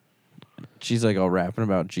 She's like all rapping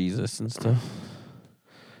about Jesus and stuff.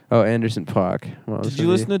 Oh, Anderson Paak. Did you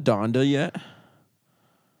listen to Donda yet?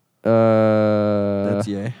 That's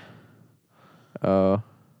Ye. Oh.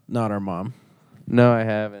 Not our mom. No, I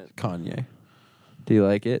haven't. Kanye. Do you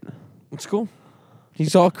like it? It's cool.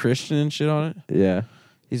 He's all Christian and shit on it. Yeah.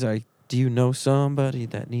 He's like, do you know somebody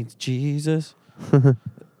that needs Jesus?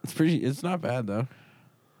 It's not bad though.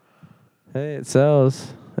 Hey, it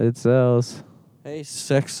sells. It sells. Hey,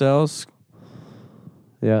 sex sells.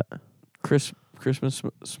 Yeah. Christmas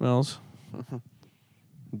smells.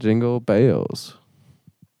 Jingle bells.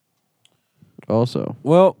 Also.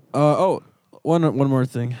 Well, one more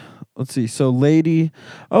thing. Let's see. So lady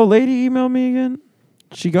emailed me again.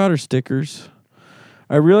 She got her stickers.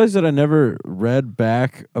 I realized that I never read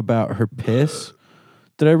back about her piss.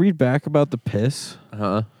 Did I read back about the piss?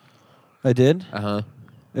 Uh-huh. I did? Uh-huh.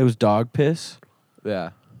 It was dog piss?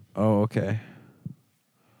 Yeah. Oh, okay.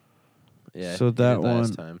 Yeah. So you that did last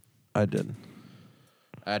one- time. I did.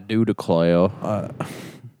 I do declare. I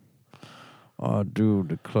do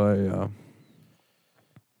declare.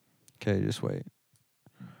 Okay, just wait.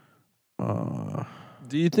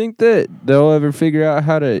 Do you think that they'll ever figure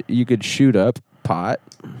out you could shoot up pot?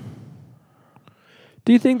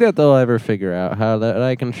 Do you think that they'll ever figure out how that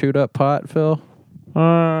I can shoot up pot, Phil?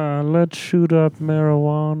 Let's shoot up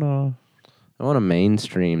marijuana. I want to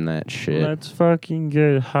mainstream that shit. Let's fucking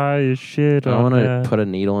get high as shit I on want that. to put a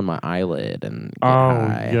needle in my eyelid and get Oh,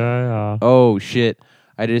 high. yeah. Oh, shit.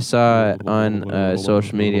 I just saw it on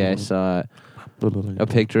social media. I saw a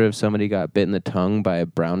picture of somebody got bit in the tongue by a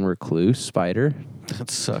brown recluse spider,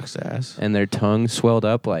 That sucks ass. and their tongue swelled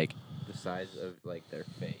up like the size of like their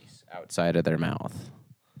face outside of their mouth.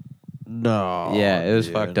 No. Yeah, it was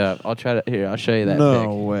dude. fucked up. I'll show you that No pic.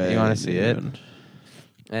 way. You want to see it? dude.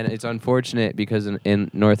 And it's unfortunate because in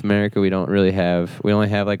North America we only have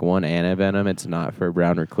like one antivenom. It's not for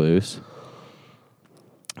brown recluse.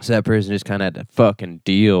 So that person just kind of had to fucking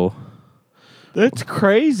deal. That's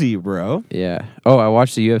crazy, bro. Yeah. Oh, I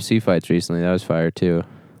watched the UFC fights recently. That was fire too.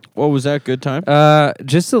 What was that? Good time?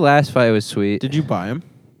 Just the last fight was sweet. Did you buy him?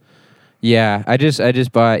 Yeah, I just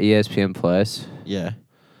bought ESPN Plus. Yeah.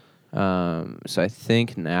 So I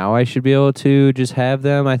think now I should be able to just have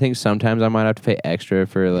them. I think sometimes I might have to pay extra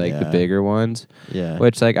for like the Yeah. bigger ones, Yeah.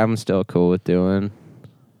 which like I'm still cool with doing.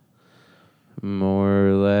 More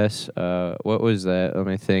or less. What was that? Let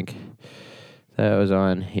me think. That was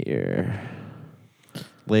on here.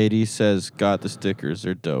 Lady says, got the stickers.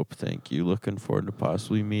 They're dope. Thank you. Looking forward to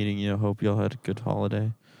possibly meeting you. Hope y'all had a good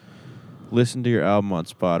holiday. Listen to your album on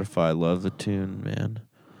Spotify. Love the tune, man.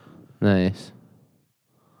 Nice.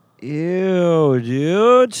 Ew,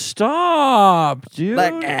 dude. Stop, dude.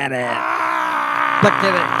 Look at it. Look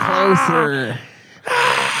at it closer.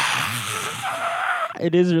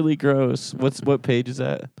 It is really gross. What page is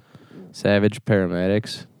that? Savage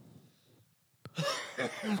Paramedics.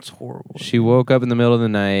 That's horrible. She woke up in the middle of the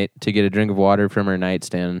night to get a drink of water from her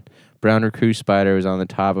nightstand. Brown recluse spider was on the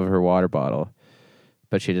top of her water bottle,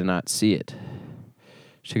 but she did not see it.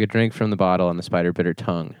 She took a drink from the bottle and the spider bit her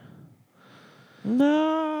tongue.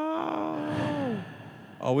 No.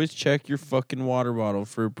 Always check your fucking water bottle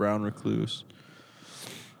for a brown recluse.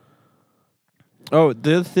 Oh,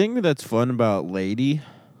 the thing that's fun about Lady,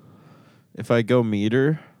 if I go meet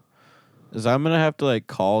her, is I'm going to have to, like,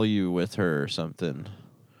 call you with her or something.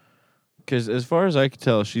 Because as far as I can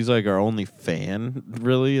tell, she's, like, our only fan,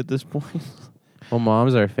 really, at this point. Well,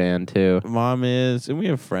 Mom's our fan, too. Mom is, and we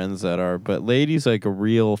have friends that are, but Lady's, like, a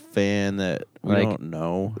real fan that we Like, don't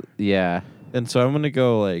know. Yeah. And so I'm going to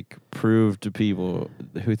go, like, prove to people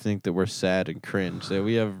who think that we're sad and cringe that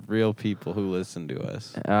we have real people who listen to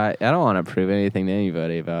us. I don't want to prove anything to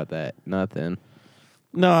anybody about that. Nothing.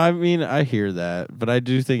 No, I mean, I hear that, but I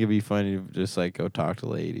do think it'd be funny to just, like, go talk to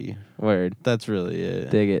Lady. Word. That's really it.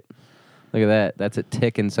 Dig it. Look at that. That's a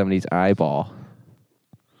tick in somebody's eyeball.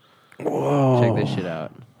 Whoa. Check this shit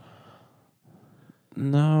out.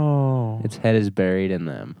 No. Its head is buried in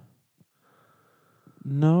them.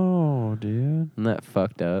 No, dude. Isn't that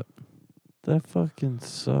fucked up? That fucking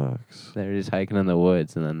sucks. They were just hiking in the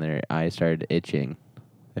woods, and then their eye started itching.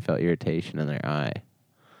 They felt irritation in their eye.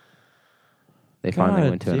 They finally God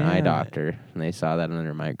went to an eye damn it. doctor, and they saw that under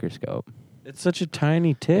a microscope. It's such a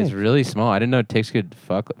tiny tick. It's really small. I didn't know ticks could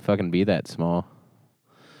fucking be that small.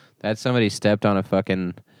 That somebody stepped on a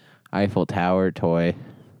fucking Eiffel Tower toy,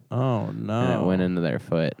 Oh, no. and it went into their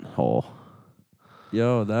foot hole.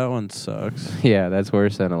 Yo, that one sucks. Yeah, that's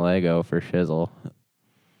worse than a Lego for shizzle.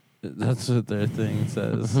 That's what their thing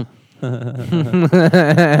says. That's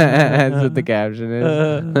what the caption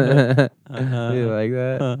is. You like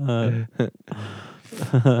that?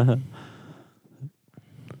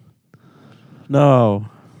 No.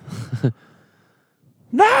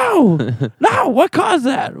 No! No! What caused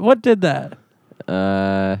that? What did that?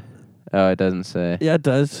 Oh, it doesn't say. Yeah, it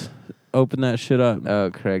does. Open that shit up. Oh,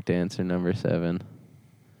 correct answer, number 7.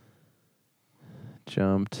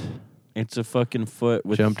 Jumped It's a fucking foot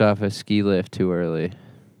with... Jumped off a ski lift too early.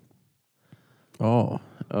 Oh.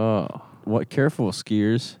 Oh. What? Careful,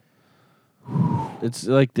 skiers. It's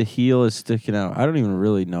like the heel is sticking out. I don't even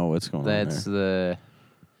really know what's going That's on the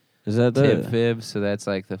Is that tib the... fib, so that's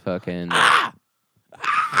like the fucking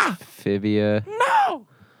fibia No!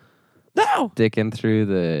 No! sticking through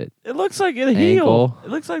the... It looks like a heel. Ankle. It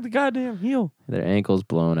looks like the goddamn heel. Their ankle's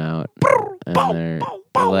blown out, and their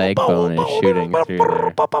leg bone is shooting through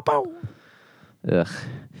there. Ugh.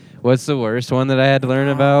 What's the worst one that I had to learn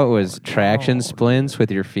about was traction splints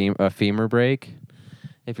with your femur break.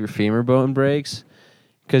 If your femur bone breaks,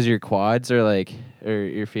 because your quads are like, or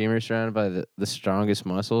your femur is surrounded by the strongest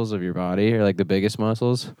muscles of your body, or like the biggest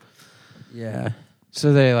muscles. Yeah.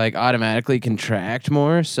 So they like automatically contract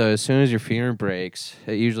more. So as soon as your femur breaks,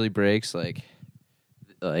 it usually breaks like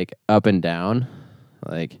up and down,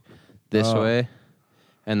 like this way,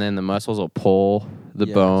 and then the muscles will pull the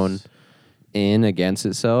bone in against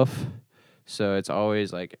itself. So it's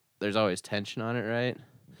always like there's always tension on it, right?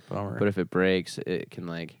 Bummer. But if it breaks, it can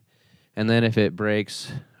like, and then if it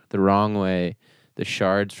breaks the wrong way, the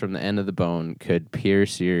shards from the end of the bone could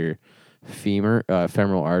pierce your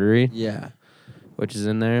femoral artery. Yeah. Which is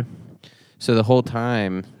in there. So the whole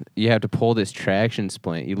time you have to pull this traction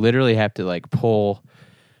splint. You literally have to like pull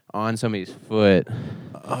on somebody's foot,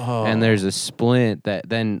 and there's a splint that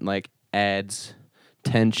then like adds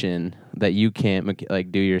tension that you can't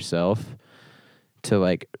like do yourself to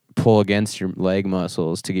like pull against your leg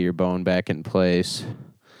muscles to get your bone back in place,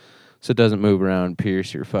 so it doesn't move around and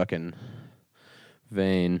pierce your fucking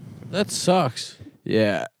vein. That sucks.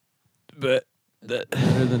 Yeah, but that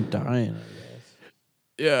Better than dying, I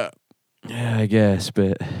guess. yeah, I guess.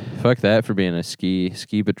 But fuck that for being a ski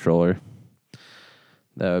patroller.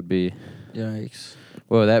 That would be. Yikes.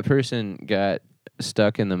 Whoa, that person got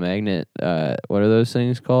stuck in the magnet. What are those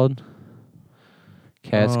things called?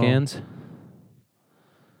 CAT Oh. scans?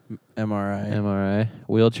 MRI. MRI.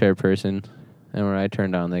 Wheelchair person. MRI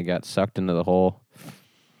turned on. They got sucked into the hole.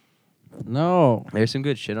 No. There's some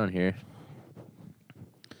good shit on here.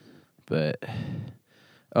 But...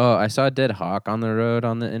 Oh, I saw a dead hawk on the road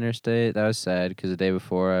on the interstate. That was sad because the day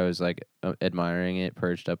before I was like admiring it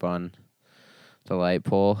perched up on the light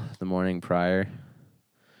pole the morning prior.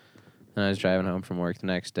 And I was driving home from work the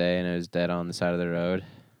next day and it was dead on the side of the road.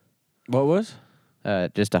 What was?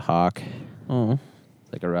 Just a hawk. Oh.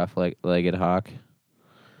 Like a rough legged hawk.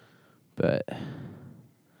 But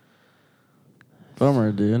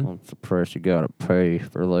Bummer, dude. that's the price you gotta pay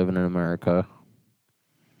for living in America.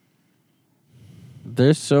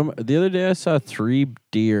 There's the other day I saw 3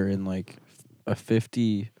 deer in like a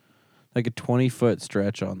 20-foot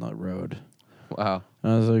stretch on the road. Wow.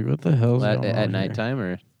 I was like, what the hell's going on At here? nighttime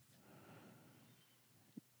or?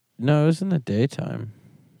 No, it was in the daytime.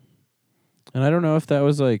 And I don't know if that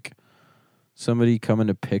was like somebody coming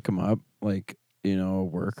to pick him up, like, you know, a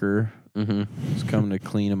worker who's coming to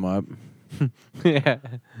clean him up. Yeah.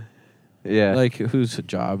 Yeah. Like, whose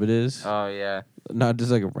job it is. Oh yeah. Not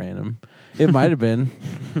just like a random. It might have been.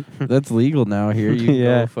 That's legal now here. You can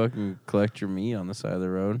Yeah. go fucking collect your meat on the side of the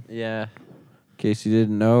road. Yeah. In case you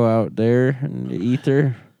didn't know, out there in the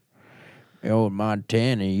ether, in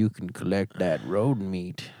Montana, you can collect that road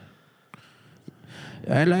meat.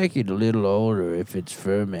 I like it a little older if it's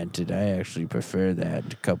fermented. I actually prefer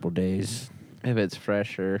that a couple days. If it's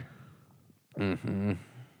fresher. Mm-hmm.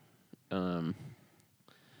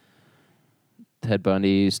 Ted Bundy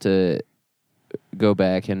used to go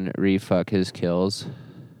back and refuck his kills.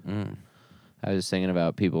 I was thinking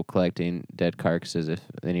about people collecting dead carcasses. If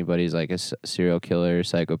anybody's like a serial killer,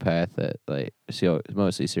 psychopath that like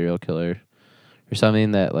mostly serial killer or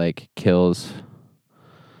something that like kills,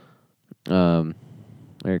 or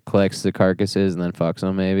collects the carcasses and then fucks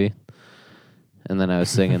them maybe. And then I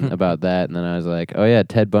was thinking about that, and then I was like, oh yeah,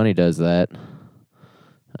 Ted Bundy does that,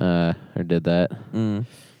 or did that.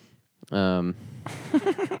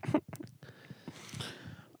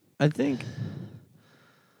 I think.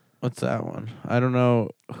 What's that one? I don't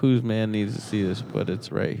know whose man needs to see this, but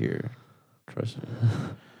it's right here. Trust me.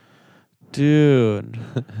 Dude.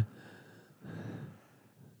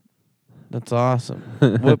 That's awesome.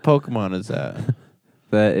 What Pokemon is that?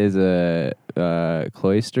 That is a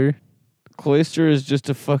cloister. Cloister is just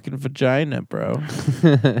a fucking vagina, bro.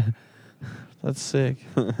 That's sick.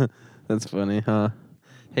 That's funny, huh?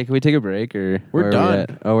 Hey, can we take a break or We're where are done. we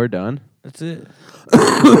at? Oh, we're done. That's it.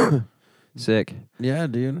 Sick. Yeah,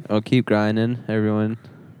 dude. Oh, keep grinding, everyone.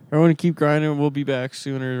 Everyone keep grinding. We'll be back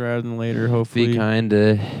sooner rather than later, hopefully. Be kind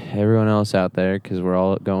to everyone else out there because we're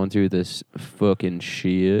all going through this fucking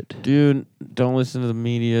shit. Dude, don't listen to the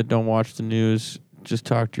media. Don't watch the news. Just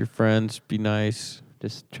talk to your friends. Be nice.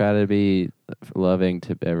 Just try to be loving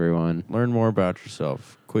to everyone. Learn more about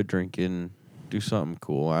yourself. Quit drinking. Do something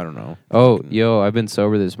cool. I don't know. Oh, Fucking- yo, I've been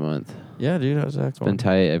sober this month. Yeah, dude. How's that It's been going?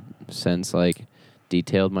 tight. I've since like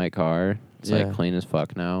detailed my car. It's Yeah. like clean as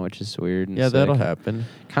fuck now, which is weird. And Yeah, that'll sick. happen.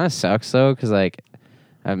 Kind of sucks though, cause like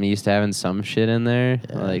I'm used to having some shit in there,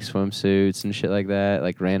 Yeah. like swimsuits and shit like that,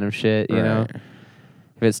 like random shit. You know, Right.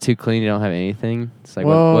 if it's too clean, you don't have anything. It's like,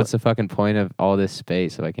 Well- what's the fucking point of all this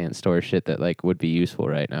space if I can't store shit that like would be useful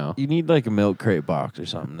right now? You need like a milk crate box or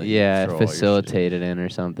something. that you Yeah, throw all your shit facilitate it in or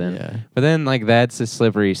something. in. Yeah. But then like that's a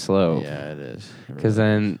slippery slope. Yeah, it is. It Cause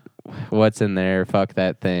really then what's in there? Fuck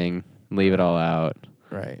that thing. Leave it all out. is.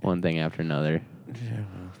 Right. One thing after another. Yeah.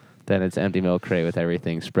 Then it's empty milk crate with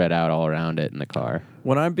everything spread out all around it in the car.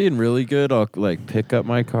 When I'm being really good, I'll like pick up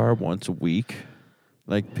my car once a week.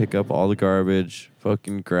 Like pick up all the garbage,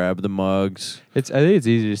 fucking grab the mugs. I think it's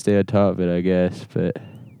easy to stay on top of it, I guess, but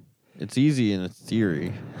It's easy in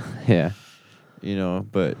theory, yeah, you know,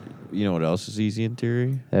 but you know what else is easy in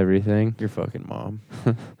theory? everything. Your fucking mom.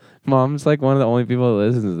 Mom's like one of the only people that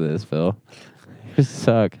listens to this, Phil. You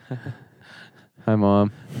suck. Hi,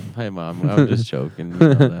 Mom. Hi, Mom. I'm just joking. You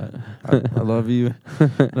know that. I love you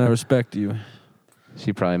and I respect you.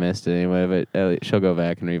 She probably missed it anyway, but at least she'll go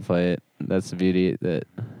back and replay it. That's the beauty that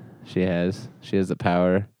she has. She has the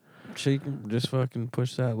power. She can just fucking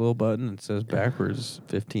push that little button and it says backwards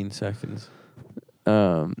 15 seconds.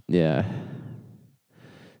 Yeah.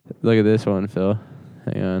 Look at this one, Phil.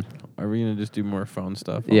 Hang on. Are we gonna just do more phone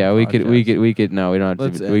stuff? on Yeah, the we could. podcast? No, we don't have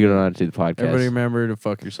Let's to. end We it. don't have to do the podcast. Everybody remember to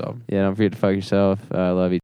fuck yourself. Yeah, don't forget to fuck yourself. Love you.